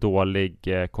och hade dålig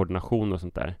koordination och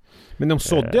sånt där. Men de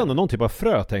sådde ändå någon typ av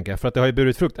frö, tänker jag, för att det har ju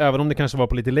burit frukt, även om det kanske var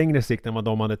på lite längre sikt än vad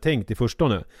de hade tänkt i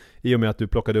förstone, i och med att du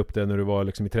plockade upp det när du var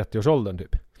liksom i 30-årsåldern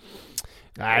typ.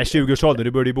 Nej, 20-årsåldern,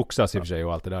 du började ju boxas i och för sig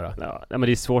och allt det där. Ja, men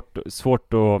det är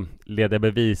svårt att leda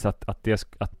bevis att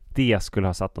det skulle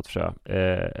ha satt något frö.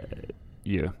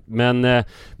 Men i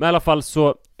alla fall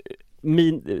så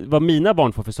vad mina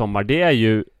barn får för sommar, det är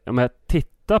ju, om jag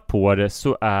tittar på det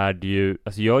så är det ju,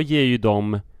 alltså jag ger ju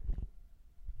dem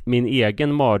min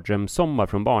egen mardrömssommar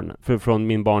från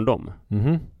min barndom.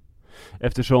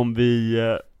 Eftersom vi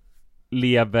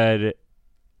lever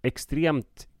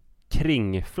extremt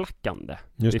kringflackande.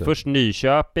 Det är först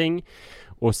Nyköping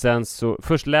och sen så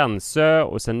först Länsö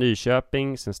och sen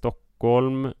Nyköping, sen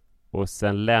Stockholm och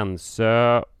sen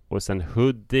Länsö och sen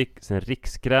Hudik, sen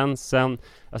Riksgränsen.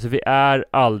 Alltså vi är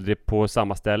aldrig på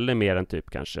samma ställe mer än typ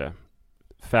kanske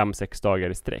 5-6 dagar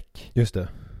i sträck. Just det.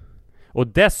 Och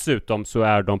dessutom så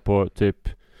är de på typ,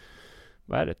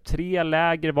 vad är det, 3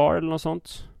 läger var eller något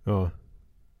sånt. Ja.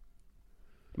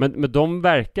 Men de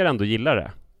verkar ändå gilla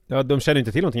det. Ja, de känner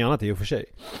inte till någonting annat i och för sig.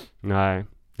 Nej,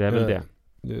 det är väl det.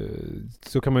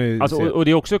 Så kan man ju alltså, se. och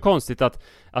det är också konstigt att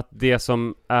det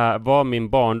som var min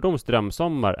barndoms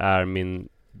drömsommar är min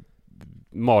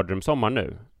mardrömsommar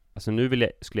nu. Alltså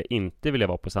nu skulle jag inte vilja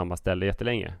vara på samma ställe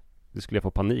jättelänge. Det skulle jag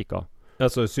få panik av.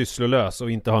 Alltså sysslolös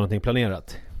och inte ha någonting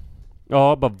planerat.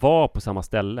 Ja, bara vara på samma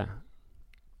ställe.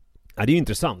 Ja, det är ju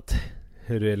intressant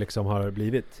hur det liksom har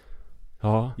blivit.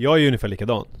 Ja. Jag är ju ungefär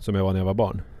likadan som jag var när jag var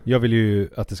barn. Jag vill ju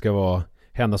att det ska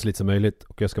hända så lite som möjligt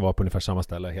och jag ska vara på ungefär samma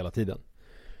ställe hela tiden.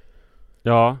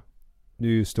 Ja. Det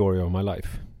är ju story of my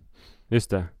life. Just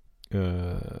det.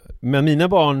 Men mina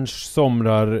barns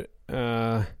somrar,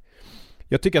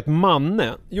 jag tycker att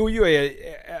Manne,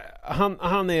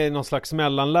 han är i någon slags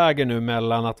mellanläger nu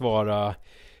mellan att vara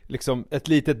liksom ett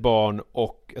litet barn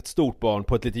och ett stort barn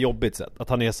på ett lite jobbigt sätt. Att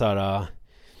han är så här,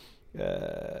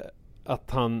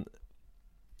 att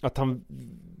han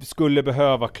skulle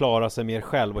behöva klara sig mer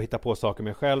själv och hitta på saker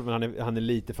mer själv, men han är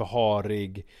lite för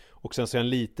harig, och sen så är han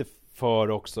lite för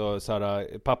också så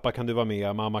här, pappa kan du vara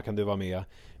med, mamma kan du vara med,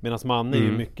 medan Manne är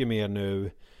ju mycket mer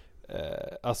nu,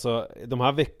 alltså de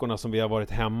här veckorna som vi har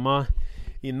varit hemma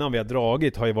innan vi har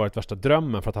dragit har ju varit värsta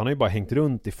drömmen, för att han har ju bara hängt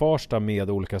runt i Farsta med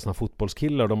olika såna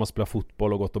fotbollskillar och de har spelat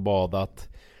fotboll och gått och badat,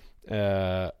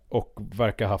 och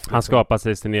verkar haft liksom, han skapar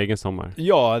sig sin egen sommar.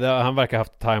 Ja, han verkar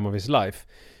haft time of his life.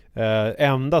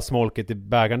 Enda smolket i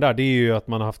bägaren där, det är ju att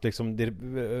man har haft liksom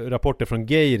rapporter från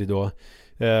Geir då,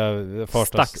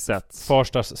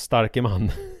 Farstas starke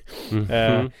man.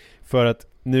 För att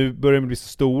nu börjar de bli så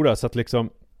stora så att liksom,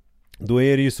 då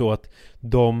är det ju så att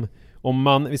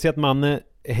vi ser att Manne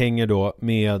hänger då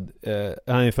med,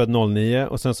 han är född 09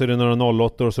 och sen så är det några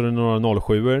 08 och så är det några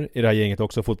 07 i det här gänget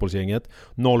också, fotbollsgänget.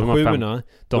 07-orna,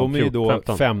 de är ju då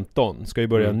 15, ska ju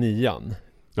börja 9:an.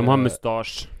 De har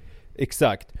mustasch.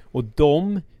 Exakt. Och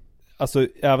alltså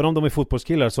även om de är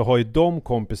fotbollskillar så har ju de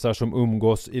kompisar som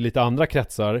umgås i lite andra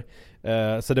kretsar.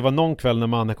 Så det var någon kväll när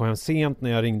Manne kom hem sent,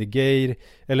 när jag ringde Geir,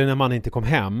 eller när Manne inte kom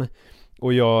hem.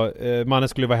 Och Manne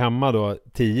skulle vara hemma då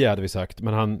 10 hade vi sagt,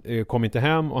 men han kom inte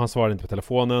hem och han svarade inte på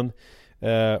telefonen.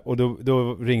 Och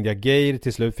då ringde jag Geir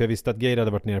till slut, för jag visste att Geir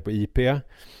hade varit nere på IP.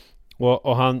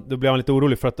 Och då blev han lite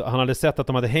orolig för att han hade sett att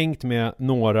de hade hängt med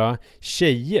några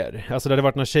tjejer. Alltså det hade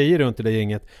varit några tjejer runt i det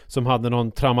gänget som hade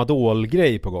någon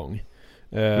tramadol-grej på gång.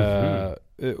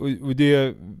 Och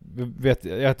det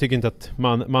jag tycker inte att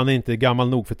man är inte gammal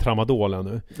nog för tramadol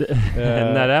ännu.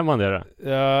 När är man det då?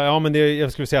 Ja, men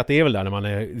jag skulle säga att det är väl där när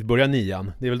man börjar 9.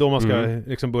 Det är väl då man ska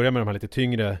liksom börja med de här lite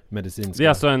tyngre medicinska. Det är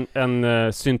alltså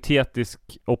en syntetisk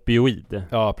opioid.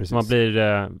 Ja, precis. Man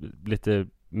blir lite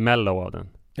mellow av den.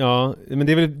 Ja, men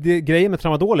det är väl grejen med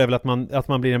tramadol är väl att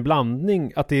man blir en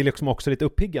blandning, att det är liksom också lite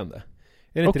uppiggande.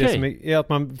 Är det inte det som är att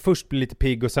man först blir lite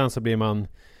pigg och sen så blir man...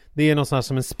 Det är någon sån här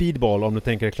som en speedball, om du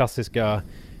tänker det klassiska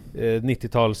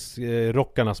 90-tals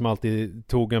rockarna som alltid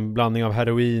tog en blandning av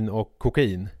heroin och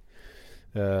kokain.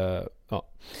 Ja.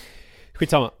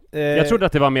 Skitsamma. Jag trodde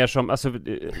att det var mer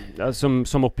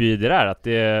som opioider är, att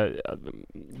det är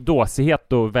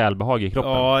dåsighet och välbehag i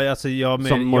kroppen. Ja, alltså jag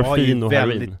har ju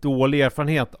väldigt dålig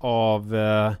erfarenhet av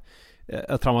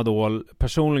tramadol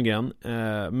personligen.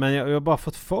 Men jag har bara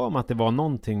fått för mig att det var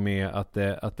någonting med att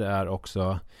det är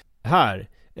också här.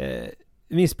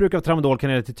 Missbruk av tramadol kan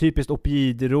leda till typiskt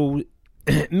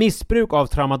Missbruk av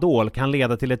tramadol kan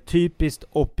leda till ett typiskt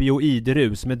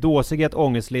opioidrus med dåsighet,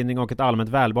 ångestlindring och ett allmänt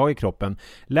välbehag i kroppen.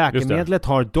 Läkemedlet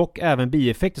har dock även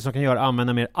bieffekter som kan göra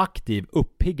användaren mer aktiv,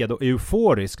 uppiggad och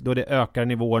euforisk, då det ökar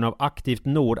nivån av aktivt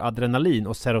noradrenalin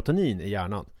och serotonin i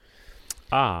hjärnan.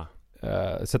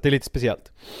 Så det är lite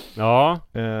speciellt. Ja,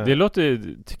 det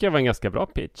tycker jag var en ganska bra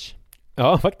pitch.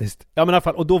 Ja, faktiskt. Ja, men i alla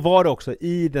fall, och då var det också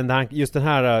i just den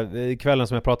här kvällen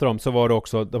som jag pratade om, så var det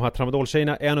också de här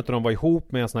tramadol-tjejerna, en av dem var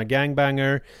ihop med en sån här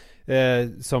gangbanger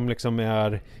som liksom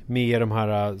är med de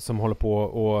här som håller på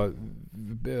och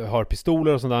har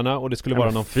pistoler och sådana, och det skulle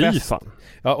vara någon fest. Fan.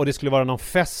 Ja, och det skulle vara någon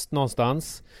fest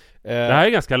någonstans. Det här är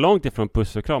ganska långt ifrån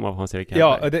puss och kram av Hans-Erik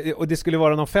Hellberg. Ja, och det skulle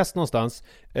vara någon fest någonstans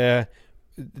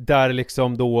där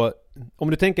liksom då, om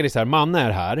du tänker dig så här, man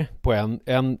är här på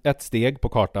ett steg på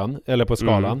kartan eller på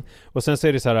skalan, och sen så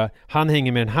är det så här, han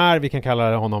hänger med den här, vi kan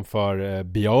kalla honom för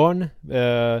Björn,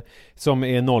 som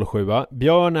är 07.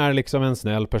 Björn är liksom en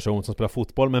snäll person som spelar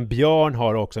fotboll, men Björn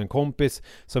har också en kompis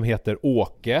som heter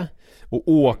Åke, och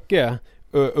Åke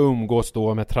umgås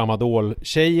då med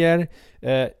tramadol-tjejer.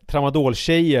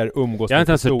 Tramadol-tjejer umgås. Jag har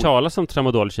inte ens hört talas om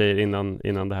tramadol-tjejer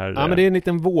innan det här. Ja, men det är en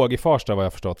liten våg i Farsta, vad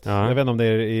jag förstått. Ja. Jag vet inte om det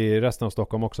är i resten av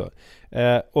Stockholm också.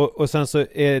 Och sen så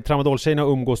är tramadol-tjejerna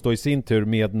umgås då i sin tur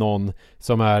med någon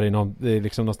som är i någon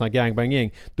sån här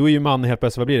gangbang-gäng. Då är ju mannen helt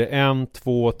plötsligt, vad blir det? 1,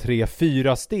 2, 3,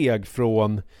 4 steg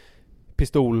från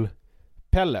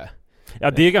pistolpelle.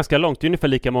 Ja, det är ganska långt. Det är ungefär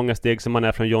lika många steg som man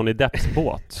är från Johnny Depps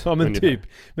båt. Ja,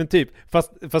 men typ.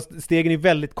 Fast stegen är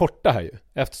väldigt korta här ju.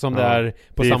 Eftersom det är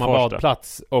på samma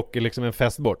badplats och liksom en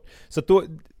fest bort. Så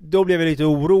då blev jag lite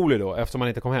orolig då, eftersom han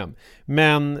inte kom hem.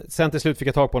 Men sen till slut fick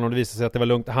jag tag på honom och det visade sig att det var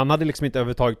lugnt. Han hade liksom inte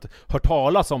överhuvudtaget hört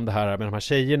talas om det här med de här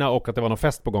tjejerna och att det var någon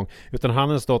fest på gång. Utan han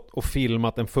hade stått och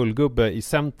filmat en fullgubbe i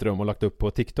centrum och lagt upp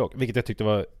på TikTok. Vilket jag tyckte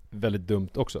var väldigt dumt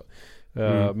också.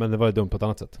 Men det var ju dumt på ett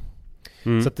annat sätt.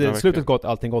 Så att slutet gott,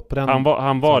 allting gott på den.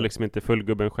 Han var liksom inte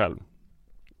fullgubben själv.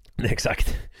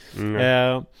 Exakt.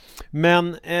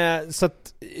 Men så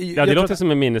att det låter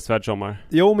som en minnesvärd sommar.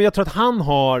 Jo, men jag tror att han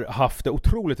har haft det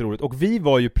otroligt roligt. Och vi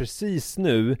var ju precis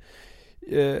nu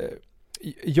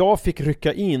jag fick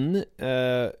rycka in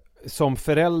som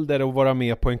förälder och vara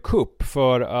med på en kupp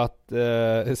för att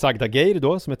Sagda Geir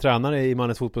då, som är tränare i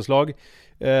Mannens fotbollslag,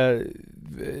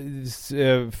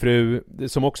 fru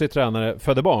som också är tränare,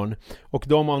 födde barn, och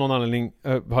de av någon anledning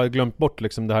har glömt bort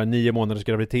liksom det här 9 månaders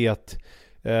graviditet,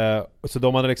 så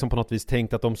de hade liksom på något vis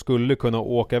tänkt att de skulle kunna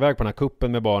åka iväg på den här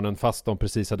kuppen med barnen fast de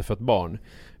precis hade fött barn,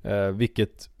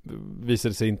 vilket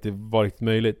visade sig inte vara riktigt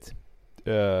möjligt.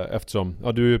 Eftersom du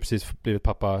har ju precis blivit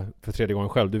pappa för 3:e gången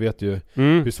själv. Du vet ju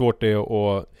hur svårt det är,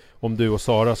 och om du och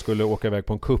Sara skulle åka iväg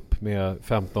på en kupp med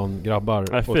 15 grabbar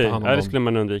och ta hand om det skulle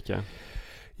man undvika.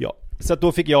 Ja, så att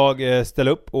då fick jag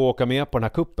ställa upp och åka med på den här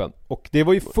kuppen. Och det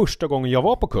var ju första gången jag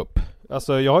var på kupp.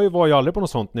 Alltså jag var ju aldrig på något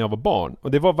sånt när jag var barn.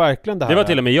 Och det var verkligen det här. Det var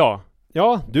till och med jag.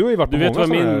 Ja, du har ju varit på många. Du vet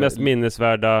vad min mest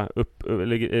minnesvärda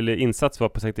eller insats var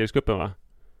på Sekteringskuppen, va?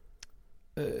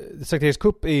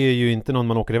 Sekteringskupp är ju inte någon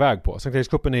man åker iväg på.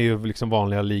 Sekteringskuppen är ju liksom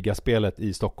vanliga ligaspelet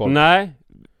i Stockholm. Nej,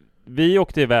 vi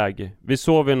åkte iväg. Vi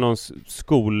sov i någon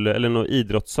skol eller någon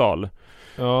idrottssal.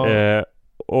 Ja.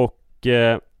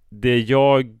 Det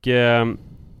jag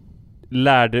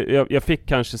lärde, jag fick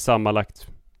kanske sammanlagt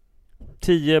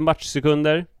 10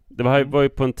 matchsekunder. Det var ju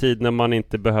på en tid när man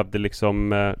inte behövde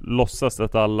liksom låtsas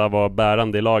att alla var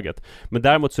bärande i laget. Men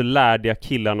däremot så lärde jag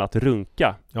killarna att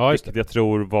runka. Ja, vilket jag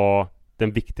tror var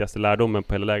den viktigaste lärdomen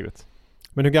på hela lägret.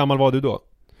 Men hur gammal var du då?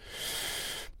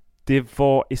 Det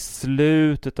var i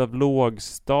slutet av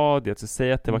lågstadiet. Så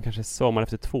säg att det var kanske sommar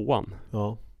efter 2:an.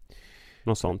 Ja.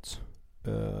 Något sånt.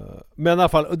 Men i alla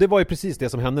fall, och det var ju precis det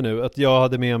som hände nu. Att jag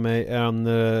hade med mig en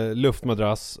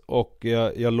luftmadrass. Och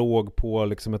jag låg på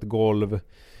liksom ett golv.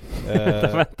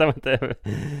 Vänta.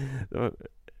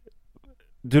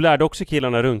 Du lärde också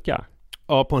killarna runka?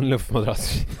 Ja, på en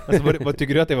luftmadrass. Alltså, vad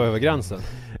tycker du att det var över gränsen?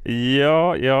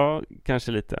 Ja,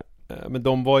 kanske lite. Men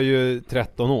de var ju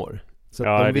 13 år. Så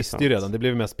de visste ju redan. Det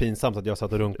blev mest pinsamt att jag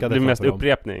satt och runkade. Det blev mest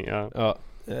upprepning, ja.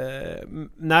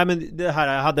 Nej, men det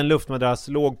här, jag hade en luftmadrass,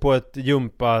 låg på ett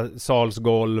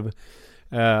gympasalsgolv.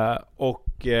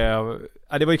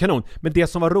 Det var ju kanon. Men det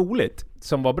som var roligt,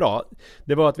 som var bra,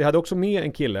 det var att vi hade också med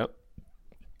en kille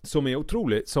som är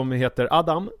otrolig, som heter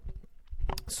Adam.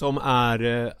 Som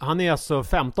är, han är alltså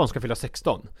 15, ska fylla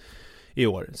 16 i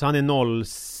år. Så han är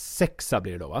 06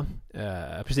 blir det då, va?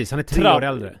 Precis, han är 3 år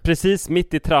äldre. Precis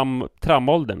mitt i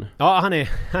tramåldern. Ja, han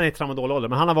är tramadolåldern.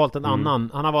 Men han har valt en annan.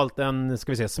 Han har valt en,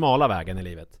 ska vi säga, smala vägen i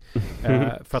livet.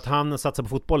 För att han satsar på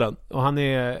fotbollen. Och han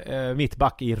är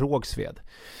mittback i Rågsved.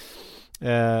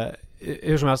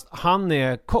 Hur som helst, han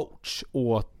är coach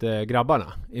åt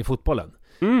grabbarna i fotbollen.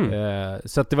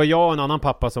 Så att det var jag och en annan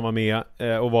pappa som var med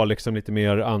och var liksom lite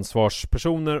mer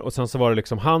ansvarspersoner. Och sen så var det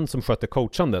liksom han som skötte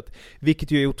coachandet.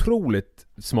 Vilket ju är otroligt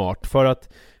smart. För att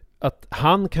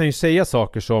han kan ju säga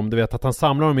saker som, du vet, att han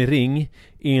samlar dem i ring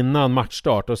innan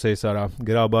matchstart och säger så här: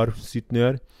 grabbar, sitt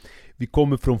ner. Vi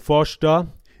kommer från Farsta.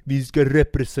 Vi ska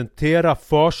representera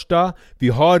Farsta. Vi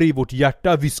har i vårt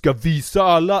hjärta. Vi ska visa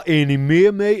alla. Är ni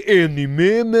med mig? Är ni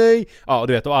med mig? Ja,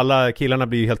 du vet. Och alla killarna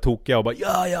blir helt tokiga och bara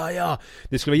ja.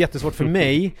 Det skulle vara jättesvårt för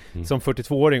mig som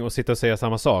 42-åring att sitta och säga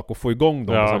samma sak och få igång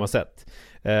dem på samma sätt.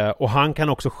 Och han kan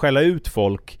också skälla ut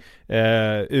folk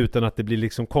utan att det blir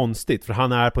liksom konstigt. För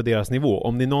han är på deras nivå.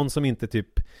 Om det är någon som inte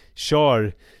typ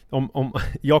kör... Om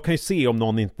jag kan ju se om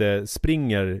någon inte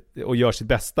springer och gör sitt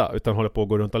bästa utan håller på att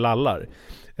gå runt och lallar.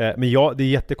 Men det är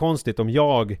jättekonstigt om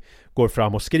jag går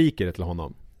fram och skriker till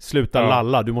honom: sluta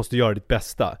lalla, du måste göra ditt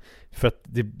bästa. För att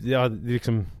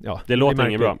det låter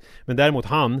inget bra. Men däremot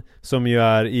han som ju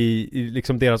är i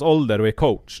liksom deras ålder och är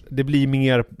coach, det blir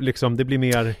mer liksom, det blir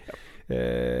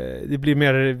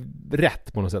mer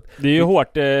rätt på något sätt. Det är ju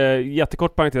hårt.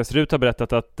 Jättekort parentes, Rut har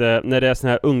berättat att när det är sån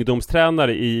här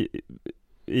ungdomstränare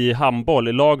i handboll,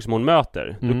 i lag som hon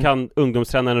möter, då kan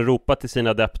ungdomstränaren ropa till sina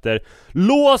adepter: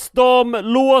 lås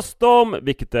dem!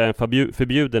 Vilket är en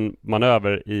förbjuden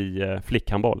manöver i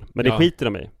flickhandboll. Men det skiter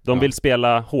de i. De vill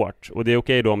spela hårt. Och det är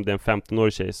okej då om det är en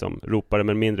 15-årig tjej som ropar det,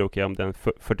 men mindre okej om det är en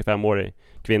 45-årig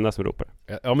kvinna som ropar.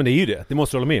 Ja, men det är ju det. Det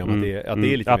måste du hålla med om, att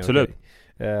det är lite absolut. Mer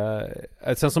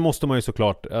sen så måste man ju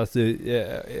såklart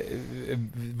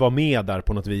vara med där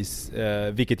på något vis,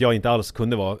 vilket jag inte alls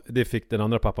kunde vara. Det fick den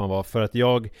andra pappan vara, för att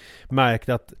jag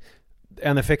märkte att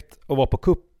en effekt att vara på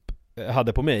kupp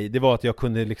hade på mig, det var att jag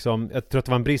kunde liksom, jag tror att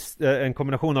det var en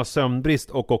kombination av sömnbrist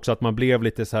och också att man blev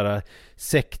lite så här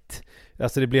sekt.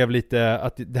 Alltså det blev lite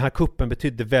att den här kuppen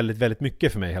betydde väldigt, väldigt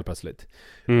mycket för mig helt plötsligt.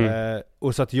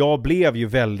 Och så att jag blev ju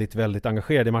väldigt, väldigt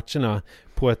engagerad i matcherna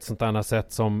på ett sånt annat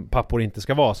sätt som pappor inte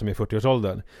ska vara som är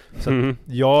 40-årsåldern. Så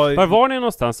Var var ni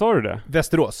någonstans, sa du det?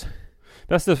 Västerås,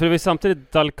 för det var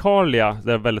samtidigt Dalkarlia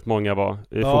där väldigt många var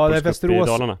i fotbollscup i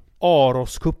Dalarna.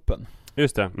 Aroskuppen.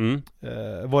 Just det.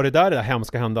 Var det där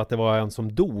hemska hände att det var en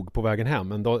som dog på vägen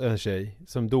hem, en tjej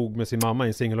som dog med sin mamma i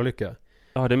en singelolycka?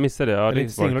 Ja, det missade jag. Eller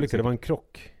inte singelolycka, det var en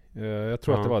krock. Jag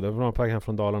tror att det var på väg hem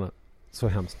från Dalarna. Så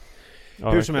hemskt.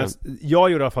 Hur som helst,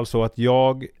 jag gjorde i alla fall så att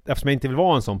eftersom jag inte vill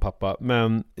vara en sån pappa,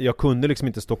 men jag kunde liksom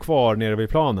inte stå kvar nere vid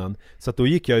planen, så att då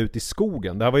gick jag ut i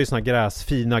skogen. Det här var ju såna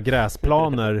fina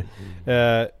gräsplaner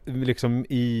liksom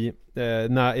i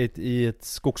ett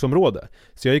skogsområde.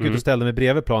 Så jag gick ut och ställde mig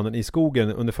bredvid planen i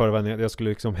skogen under förevändning att jag skulle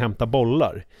liksom hämta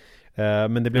bollar.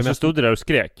 Men det blev så stod du där och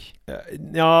skrek?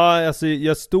 Ja, alltså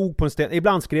jag stod på en sten.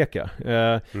 Ibland skrek jag.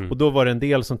 Och då var det en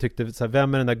del som tyckte så här: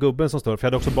 vem är den där gubben som står? För jag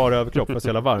hade också bara överkropp, för så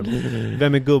jävla varmt.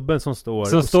 Vem är gubben som står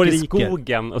som och står skriker? I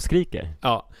skogen och skriker?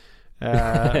 Ja.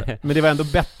 Men det var ändå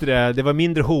bättre. Det var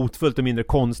mindre hotfullt och mindre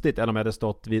konstigt än om jag hade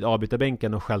stått vid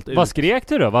avbytarbänken och skällt ut. Vad skrek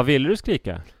du då? Vad ville du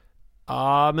skrika?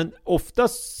 Ja, men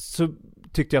oftast så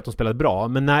tyckte jag att de spelade bra.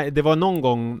 Men det var någon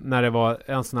gång när det var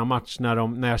en sån här match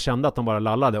när jag kände att de bara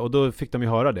lallade, och då fick de ju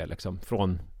höra det liksom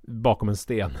från bakom en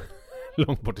sten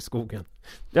långt bort i skogen.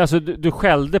 Alltså du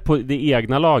skällde på det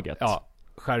egna laget? Ja,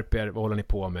 skärp er, vad håller ni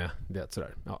på med? Det sådär.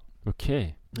 Ja.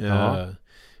 Okej.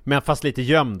 Men fast lite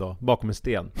gömd då, bakom en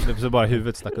sten. Så bara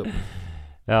huvudet stack upp.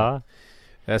 Ja.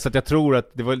 Så att jag tror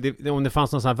att om det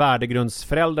fanns någon sån här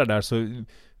värdegrundsföräldrar där, så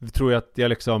tror jag att jag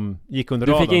liksom gick under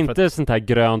radarn. Du fick inte sånt här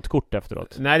grönt kort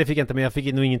efteråt? Nej, det fick jag inte, men jag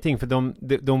fick nog ingenting. För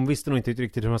de visste nog inte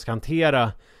riktigt hur man ska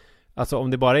hantera. Alltså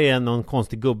om det bara är någon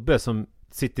konstig gubbe som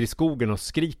sitter i skogen och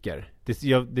skriker,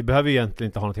 Det behöver ju egentligen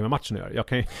inte ha någonting med matchen att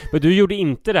göra. Men du gjorde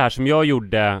inte det här som jag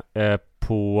gjorde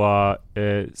på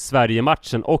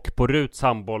Sverige-matchen och på Ruts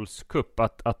handbollscup,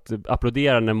 att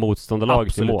applådera när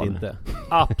motståndarlaget i mål. Inte.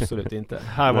 Absolut inte.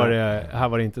 Här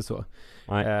var det inte så.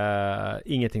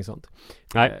 Ingenting sånt.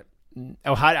 Nej.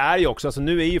 Och här är ju också, alltså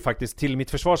nu är ju faktiskt, till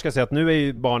mitt försvar ska jag säga att nu är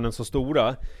ju barnen så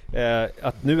stora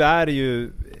att nu är det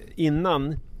ju,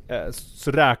 innan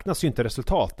så räknas ju inte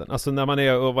resultaten. Alltså när man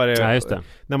är, och vad är det, just det.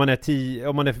 När man är 10,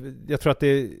 om man är, jag tror att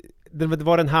det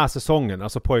var den här säsongen,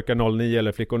 alltså pojkar 09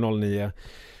 eller flickor 09,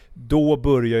 då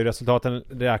börjar ju resultaten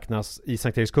räknas i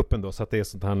Sankt Erikscupen då, så att det är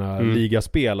sånt här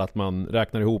ligaspel, att man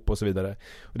räknar ihop och så vidare.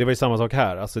 Och det var ju samma sak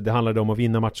här, alltså det handlade om att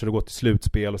vinna matcher och gå till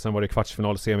slutspel, och sen var det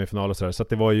kvartsfinal, semifinal och sådär. Så att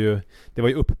det var ju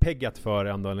uppeggat för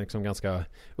ändå en liksom ganska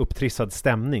upptrissad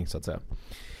stämning så att säga.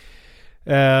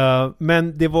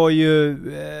 Men det var ju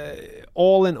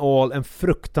all in all en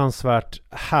fruktansvärt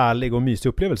härlig och mysig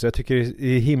upplevelse. Jag tycker det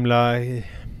är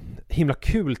himla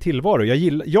kul tillvaro.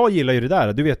 Jag gillar ju det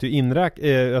där. Du vet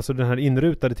ju alltså den här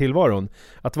inrutade tillvaron.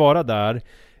 Att vara där,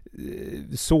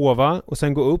 sova och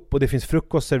sen gå upp och det finns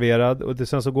frukost serverad, och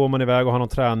sen så går man iväg och har någon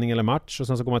träning eller match, och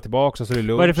sen så går man tillbaka och så är det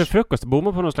lunch. Vad är det för frukost? Bor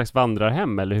man på någon slags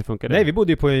vandrarhem eller hur funkar det? Nej, vi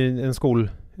bodde ju på en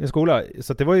skola,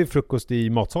 så att det var ju frukost i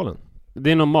matsalen.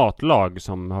 Det är någon matlag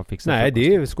som har fixat Nej, frukost.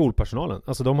 det är skolpersonalen.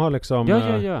 Alltså de har liksom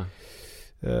Ja.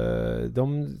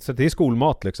 Så det är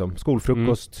skolmat liksom,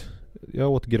 skolfrukost.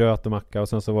 Jag åt gröt och macka, och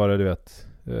sen så var det, du vet,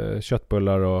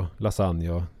 köttbullar och lasagne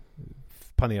och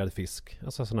panerad fisk,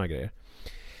 alltså såna grejer.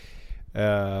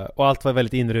 Och allt var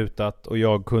väldigt inrutat, och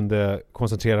jag kunde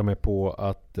koncentrera mig på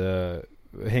att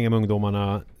hänga med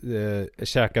ungdomarna,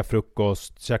 käka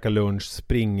frukost, käka lunch,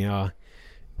 springa,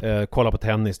 kolla på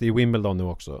tennis. Det är Wimbledon nu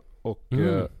också. Och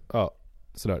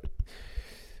sådär.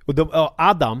 Och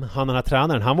Adam, han den här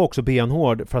tränaren, han var också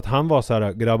benhård, för att han var så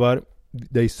här: grabbar,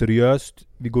 det är seriöst,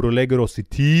 vi går och lägger oss i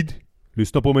tid.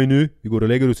 Lyssna på mig nu, vi går och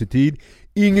lägger oss i tid.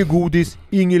 Ingen godis,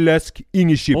 ingen läsk,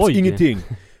 ingen chips, ingenting.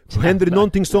 Händer det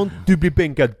någonting sånt, du blir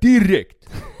bänkad direkt.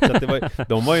 Så att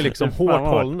de var ju liksom hårt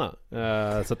hållna.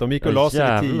 Så att de gick och la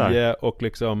sig vid 10 och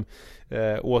liksom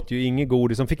åt ju ingen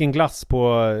godis. De fick en glass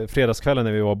på fredagskvällen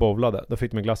när vi var bowlade. Då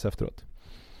fick de en glass efteråt.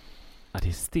 Ja, det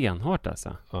är stenhårt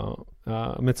alltså.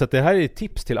 Ja, men så att det här är ett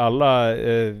tips till alla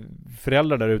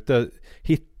föräldrar där ute.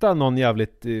 Hitta någon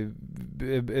jävligt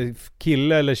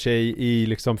kille eller tjej i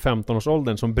liksom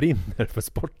 15-årsåldern som brinner för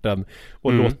sporten,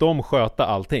 och låt dem sköta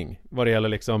allting vad det gäller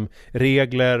liksom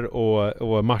regler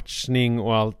och matchning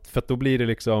och allt, för att då blir det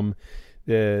liksom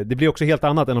det blir också helt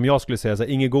annat än om jag skulle säga så här,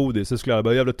 ingen godis, så skulle jag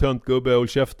bara, jävla tönt gubbe, håll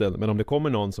käften. Men om det kommer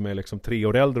någon som är liksom 3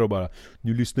 år äldre och bara,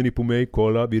 nu lyssnar ni på mig,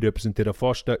 kolla, vi representerar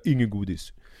Farsta, ingen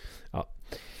godis. Ja.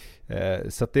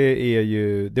 Så att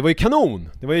det var ju kanon.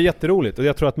 Det var ju jätteroligt, och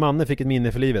jag tror att Manne fick ett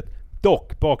minne för livet.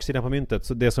 Dock, baksidan på myntet,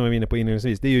 så det som jag var inne på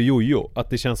inledningsvis, det är ju Jojo. Att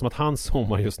det känns som att hans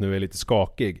sommar just nu är lite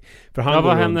skakig. För han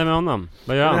vad hände med honom?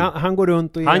 Vad gör han? Han går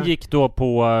runt och han gick då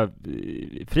på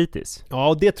fritids. Ja,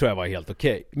 och det tror jag var helt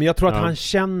okej. Men jag tror att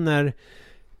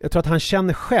han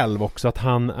känner själv också att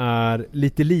han är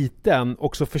lite liten,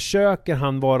 och så försöker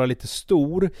han vara lite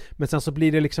stor, men sen så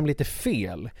blir det liksom lite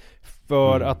fel.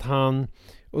 För att han...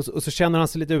 Och så känner han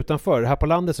sig lite utanför. Här på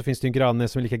landet så finns det en granne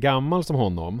som är lika gammal som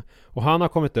honom, och han har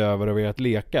kommit över och velat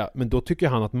leka. Men då tycker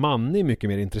han att Manne är mycket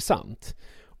mer intressant.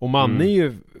 Och Manne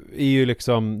är ju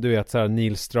liksom, du vet, så här,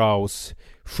 Neil Strauss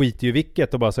skiter ju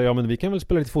vilket och bara säger, ja men vi kan väl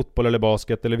spela lite fotboll eller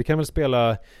basket, eller vi kan väl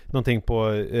spela någonting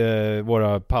på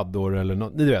våra paddor eller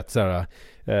något, du vet så här.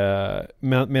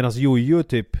 Medan Jojo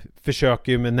typ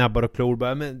försöker ju med näbbar och klor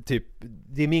bara, men typ,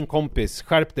 det är min kompis,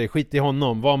 skärp dig, skit i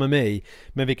honom, var med mig.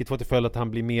 Men vilket får till följd att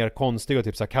han blir mer konstig och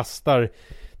typ så här, kastar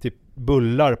typ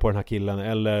bullar på den här killen,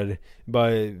 eller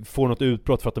bara får något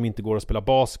utbrott för att de inte går att spela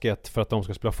basket, för att de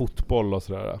ska spela fotboll och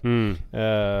sådär.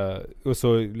 Och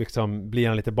så liksom blir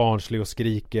han lite barnslig och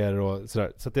skriker och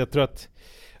sådär. Så att jag tror att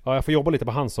jag får jobba lite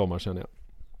på hans sommar, känner jag.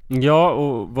 Ja,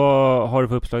 och vad har du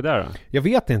för uppslag där då? Jag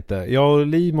vet inte. Jag och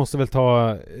Li måste väl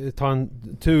ta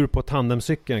en tur på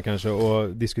tandemcykeln kanske och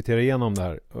diskutera igenom det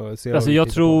här. Alltså jag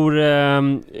tror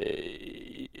en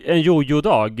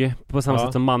jojo-dag på samma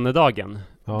sätt som mannedagen.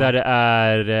 Där det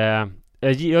är...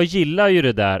 jag gillar ju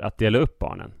det där att dela upp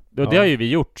barnen. Och det har ju vi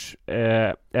gjort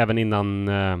även innan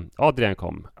Adrian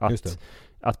kom.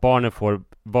 Att barnen får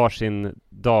varsin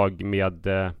dag med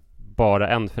bara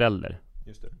en förälder.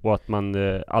 Och att man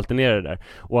alternerar det där.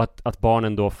 Och att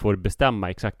barnen då får bestämma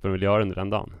exakt vad de vill göra under den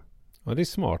dagen. Ja, det är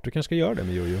smart. Du kanske ska göra det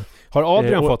med Jojo. Har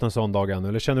Adrian fått en sån dag än?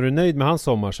 Eller känner du nöjd med hans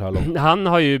sommar så här långt? Han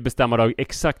har ju bestämmardag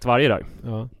exakt varje dag.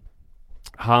 Ja.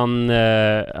 Han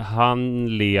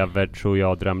lever, tror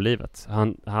jag, drömlivet.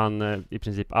 Han är i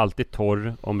princip alltid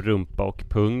torr om rumpa och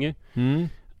pung.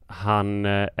 Han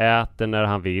äter när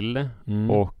han vill.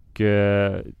 Och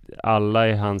alla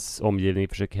i hans omgivning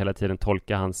försöker hela tiden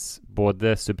tolka hans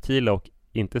både subtila och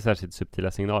inte särskilt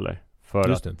subtila signaler för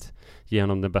att ge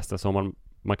honom den bästa sommaren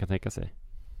man kan tänka sig.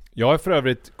 Jag har för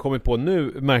övrigt kommit på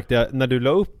nu, märkte jag när du la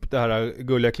upp det här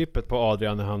gulliga klippet på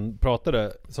Adrian när han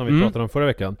pratade, som vi pratade om förra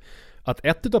veckan, att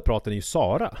ett av praten är ju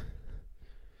Sara.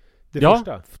 Det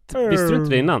första. Visste du inte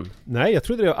det innan? Nej, jag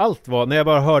trodde det allt var, när jag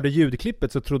bara hörde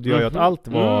ljudklippet så trodde jag ju att allt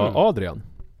var Adrian.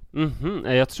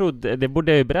 Jag trodde, det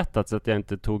borde jag ju berättat så att jag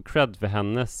inte tog cred för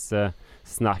hennes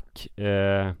snack.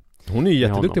 Hon är ju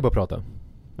jätteduktig på att prata.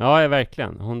 Ja,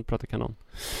 verkligen. Hon pratar kanon.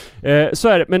 Så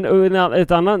är det. Men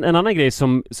en annan grej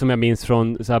som jag minns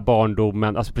från så här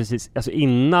barndomen, alltså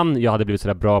innan jag hade blivit så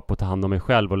där bra på att ta hand om mig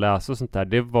själv och läsa och sånt där,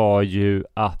 det var ju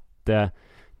att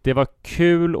det var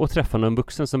kul att träffa någon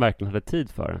vuxen som verkligen hade tid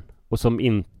för en. Och som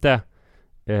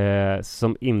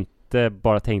inte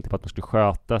bara tänkte på att man skulle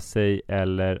sköta sig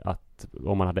eller att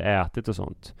om man hade ätit och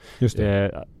sånt. Just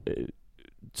det.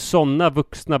 Sådana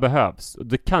vuxna behövs.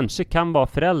 Det kanske kan vara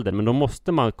föräldern, men då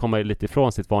måste man komma lite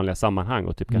ifrån sitt vanliga sammanhang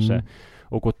och typ kanske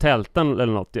åka och tälta eller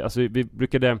något. Alltså, vi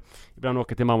brukade ibland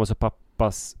åka till mammas och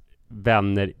pappas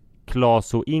vänner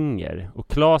Klas och Inger. Och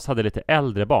Klas hade lite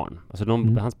äldre barn. Alltså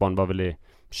hans barn var väl i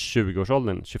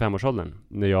 20-årsåldern, 25-årsåldern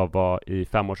när jag var i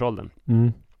 5-årsåldern.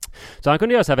 Så han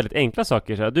kunde göra så här väldigt enkla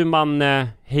saker. Så här, du man,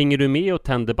 hänger du med och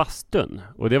tänder bastun?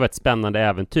 Och det var ett spännande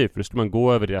äventyr, för då skulle man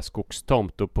gå över deras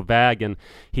skogstomt och på vägen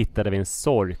hittade vi en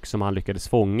sork som han lyckades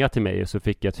fånga till mig och så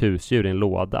fick jag ett husdjur i en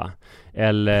låda.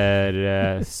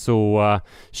 Eller så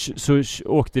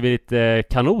åkte vi lite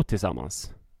kanot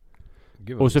tillsammans.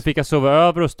 Och så fick jag sova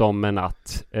över hos dem en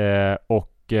natt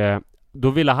då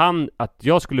ville han att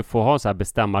jag skulle få ha en så här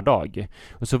bestämmardag.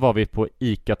 Och så var vi på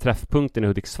ICA-träffpunkten i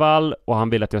Hudiksvall och han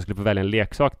ville att jag skulle få välja en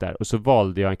leksak där. Och så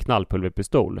valde jag en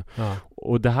knallpulverpistol.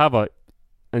 Och det här var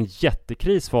en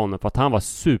jättekris för honom, för att han var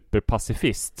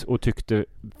superpacifist och tyckte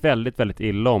väldigt, väldigt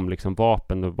illa om liksom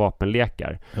vapen och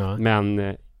vapenlekar.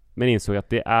 Men insåg att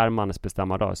det är mannens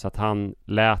bestämmardag, så att han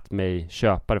lät mig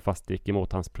köpa det fast det gick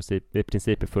emot hans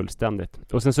principer fullständigt.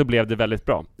 Och sen så blev det väldigt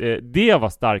bra. Det var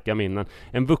starka minnen.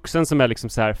 En vuxen som är liksom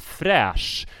så här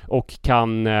fräsch och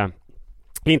kan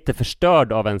inte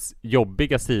förstörd av ens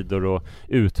jobbiga sidor och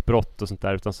utbrott och sånt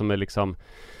där, utan som är liksom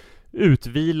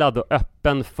utvilad och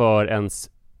öppen för ens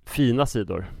fina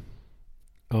sidor.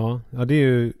 Ja, det är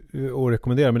ju att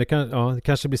rekommendera, men det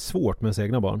kanske blir svårt med ens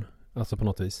egna barn. Alltså på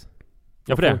något vis.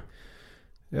 Ja, för det.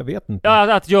 Jag vet inte.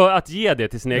 Ja, att ge det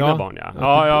till sina egna barn,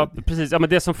 ja, precis. Ja, men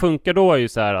det som funkar då är ju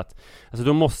så här att alltså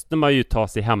då måste man ju ta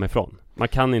sig hemifrån. Man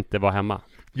kan inte vara hemma.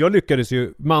 Jag lyckades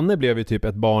ju, Manne blev ju typ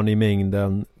ett barn i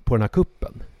mängden på den här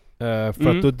kuppen. För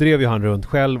att då drev ju han runt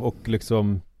själv och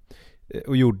liksom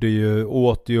och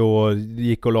åt ju och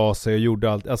gick och la sig och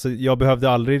gjorde allt. Alltså jag behövde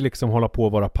aldrig liksom hålla på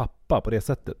att vara pappa på det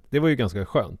sättet. Det var ju ganska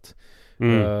skönt.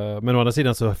 Men å andra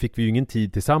sidan så fick vi ju ingen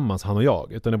tid tillsammans, han och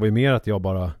jag, utan det var ju mer att jag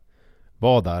bara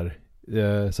var där.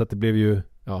 Så att det blev ju,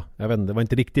 jag vet inte, det var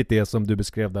inte riktigt det som du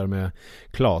beskrev där med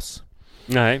Klas.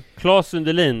 Nej, Klas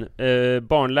Sundelin,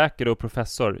 barnläkare och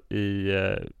professor i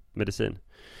medicin.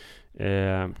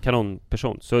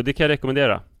 Kanonperson. Så det kan jag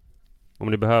rekommendera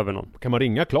om ni behöver någon. Kan man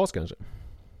ringa Klas kanske?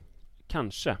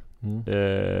 Kanske.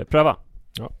 Pröva.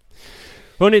 Ja.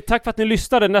 Hörrni, tack för att ni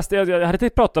lyssnade. Jag hade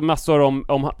tänkt prata massor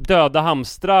om döda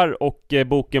hamstrar och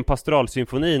boken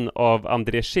Pastoralsymfonin av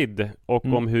André Schid och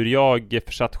om hur jag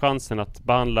försatt chansen att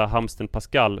behandla hamsten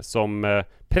Pascal som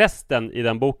prästen i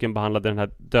den boken behandlade den här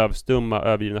dövstumma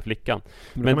övergivna flickan.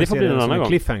 Men det får bli någon annan gång.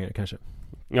 Cliffhanger kanske.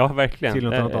 Ja, verkligen. Till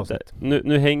något annat avsnitt.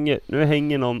 Nu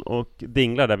hänger någon och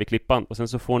dinglar där vid klippan och sen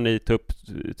så får ni ta upp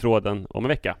tråden om en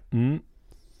vecka.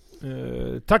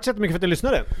 Tack så mycket för att ni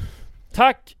lyssnade.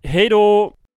 Tack, hej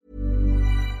då!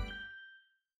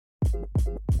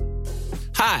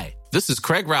 Hi, this is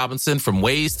Craig Robinson from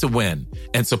Ways to Win,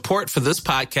 and support for this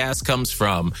podcast comes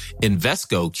from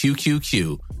Invesco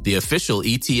QQQ, the official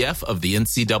ETF of the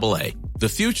NCAA. The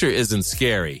future isn't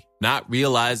scary. Not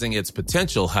realizing its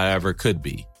potential, however, could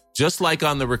be. Just like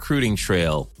on the recruiting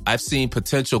trail, I've seen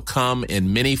potential come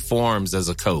in many forms as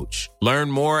a coach.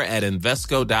 Learn more at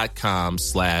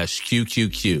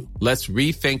Invesco.com/QQQ. Let's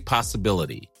rethink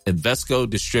possibility. Invesco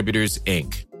Distributors,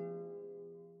 Inc.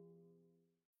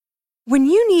 When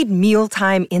you need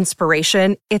mealtime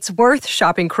inspiration, it's worth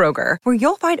shopping Kroger, where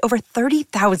you'll find over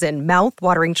 30,000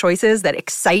 mouth-watering choices that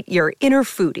excite your inner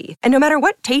foodie. And no matter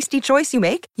what tasty choice you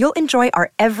make, you'll enjoy our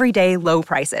everyday low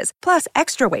prices, plus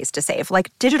extra ways to save,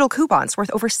 like digital coupons worth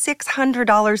over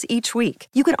 $600 each week.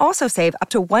 You can also save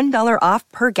up to $1 off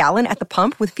per gallon at the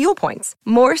pump with fuel points.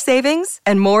 More savings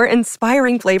and more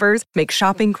inspiring flavors make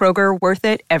shopping Kroger worth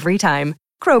it every time.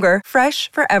 Kroger, fresh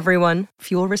for everyone.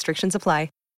 Fuel restrictions apply.